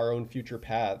about our own future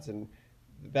paths? And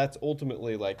that's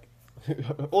ultimately like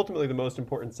ultimately the most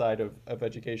important side of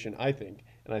education, I think.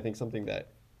 And I think something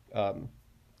that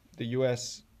the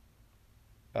U.S.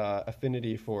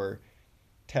 Affinity for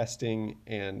testing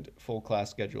and full class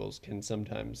schedules can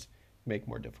sometimes make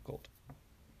more difficult.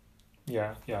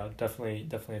 Yeah, definitely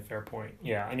a fair point.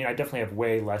 Yeah, I mean, I definitely have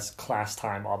way less class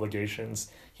time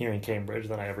obligations here in Cambridge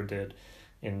than I ever did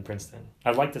in Princeton.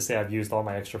 I'd like to say I've used all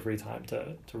my extra free time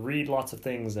to read lots of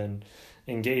things and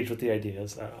engage with the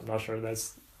ideas. I'm not sure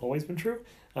that's always been true.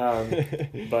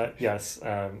 But yes,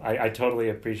 I totally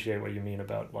appreciate what you mean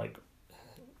about like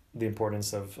the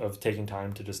importance of taking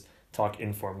time to just talk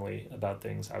informally about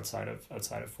things outside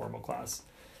of formal class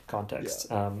context.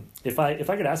 Yeah. If I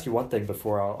could ask you one thing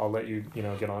before I'll let you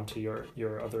get on to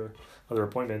your other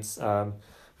appointments.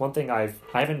 One thing I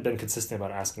haven't been consistent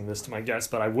about asking this to my guests,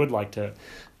 but I would like to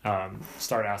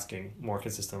start asking more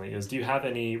consistently is, do you have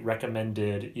any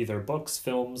recommended either books,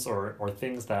 films, or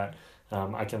things that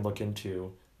I can look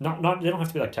into? Not they don't have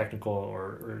to be like technical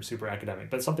or super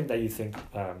academic, but something that you think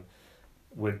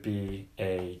would be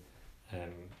a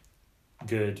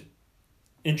good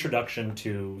introduction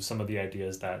to some of the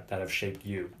ideas that have shaped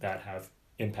you, that have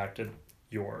impacted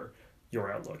your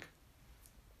outlook.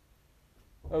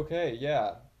 Okay,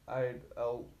 yeah.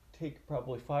 I'll take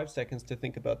probably 5 seconds to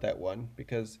think about that one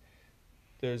because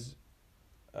there's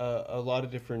a lot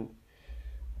of different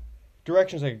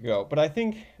directions I could go. But I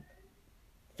think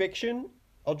fiction,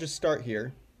 I'll just start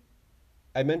here.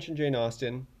 I mentioned Jane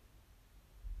Austen.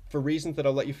 For reasons that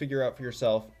I'll let you figure out for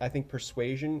yourself, I think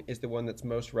Persuasion is the one that's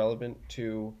most relevant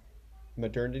to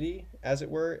modernity, as it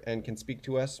were, and can speak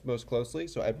to us most closely.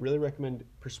 So I'd really recommend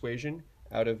Persuasion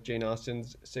out of Jane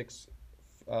Austen's 6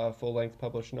 full-length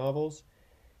published novels.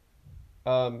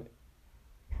 One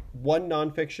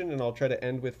nonfiction, and I'll try to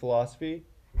end with philosophy,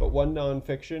 but one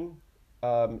nonfiction,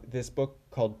 this book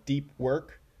called Deep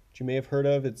Work, which you may have heard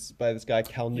of. It's by this guy,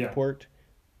 Cal Newport.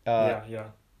 Yeah.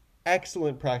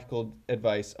 Excellent practical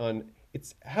advice on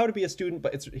it's how to be a student,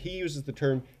 but he uses the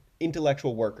term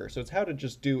intellectual worker. So it's how to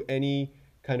just do any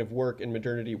kind of work in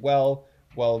modernity well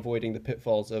while avoiding the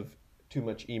pitfalls of too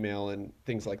much email and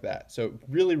things like that. So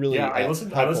really, really I listened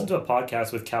to a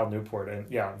podcast with Cal Newport, and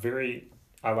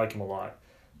I like him a lot.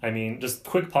 I mean, just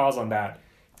quick pause on that.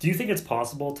 Do you think it's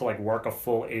possible to like work a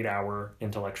full 8-hour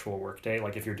intellectual workday?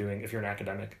 Like if you're an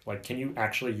academic, like can you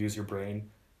actually use your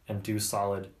brain and do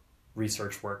solid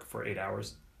research work for 8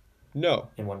 hours? No,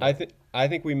 in one day? I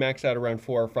think we max out around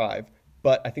 4 or 5,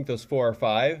 but I think those 4 or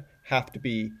 5 have to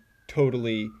be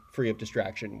totally free of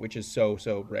distraction, which is so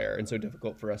rare and so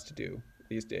difficult for us to do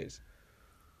these days.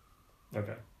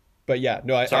 Okay. But yeah,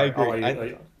 no, I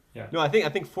agree. No, I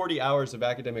think 40 hours of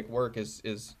academic work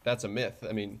is that's a myth.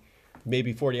 I mean,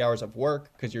 maybe 40 hours of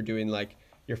work because you're doing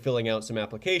you're filling out some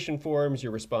application forms,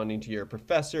 you're responding to your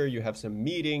professor, you have some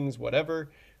meetings,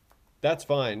 whatever. That's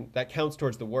fine. That counts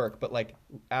towards the work, but like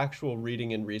actual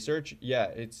reading and research,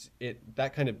 yeah,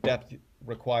 that kind of depth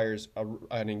requires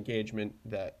an engagement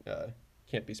that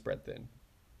can't be spread thin.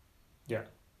 Yeah.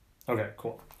 Okay,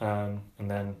 cool. And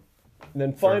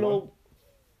then final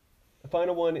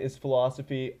one is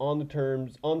philosophy on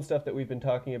the stuff that we've been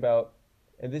talking about.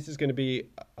 And this is going to be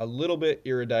a little bit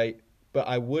erudite, but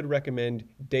I would recommend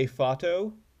De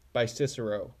Fato by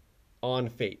Cicero on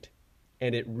fate.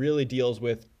 And it really deals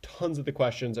with tons of the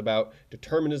questions about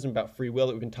determinism, about free will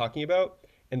that we've been talking about.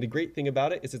 And the great thing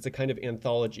about it is it's a kind of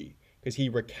anthology because he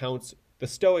recounts the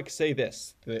Stoics say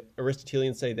this, the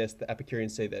Aristotelians say this, the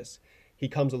Epicureans say this. He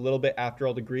comes a little bit after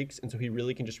all the Greeks, and so he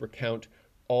really can just recount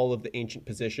all of the ancient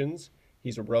positions.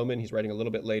 He's a Roman, he's writing a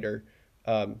little bit later.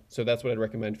 So that's what I'd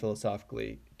recommend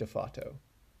philosophically, De Fato.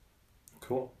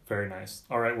 Cool. Very nice.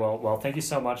 All right. Well, thank you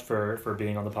so much for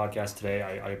being on the podcast today.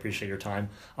 I appreciate your time.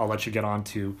 I'll let you get on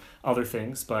to other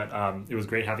things, but it was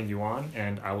great having you on,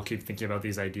 and I will keep thinking about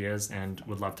these ideas and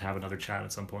would love to have another chat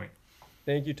at some point.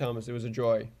 Thank you, Thomas. It was a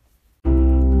joy.